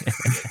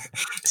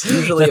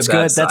usually That's a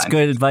bad good. sign. That's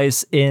good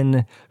advice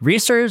in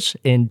research,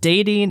 in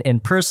dating,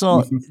 in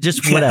personal,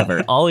 just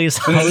whatever. Always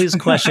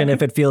question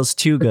if it feels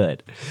too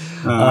good.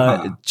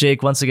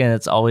 Jake, once again,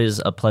 it's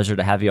always a pleasure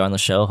to have you on the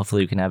show.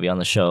 Hopefully we can have you on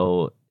the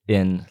show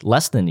in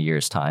less than a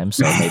year's time.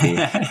 So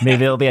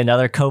maybe it'll be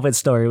another COVID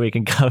story we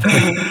can cover.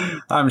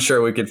 I'm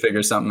sure we could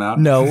figure something out.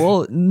 No,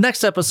 well,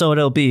 next episode,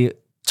 it'll be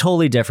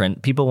totally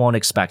different. People won't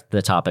expect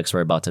the topics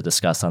we're about to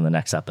discuss on the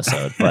next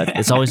episode, but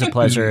it's always a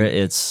pleasure.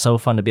 It's so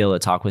fun to be able to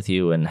talk with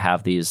you and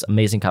have these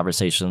amazing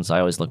conversations. I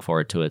always look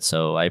forward to it.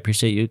 So I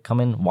appreciate you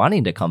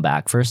wanting to come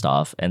back first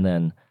off, and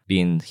then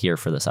being here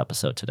for this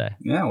episode today.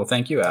 Yeah, well,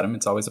 thank you, Adam.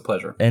 It's always a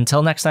pleasure.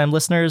 Until next time,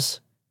 listeners,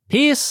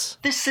 peace.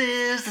 This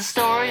is the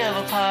story of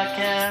a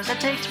podcast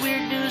that takes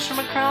weird news from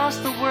across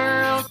the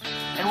world.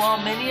 And while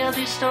many of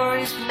these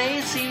stories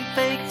may seem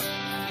fake,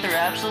 they're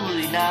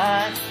absolutely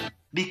not,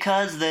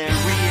 because they're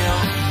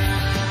real.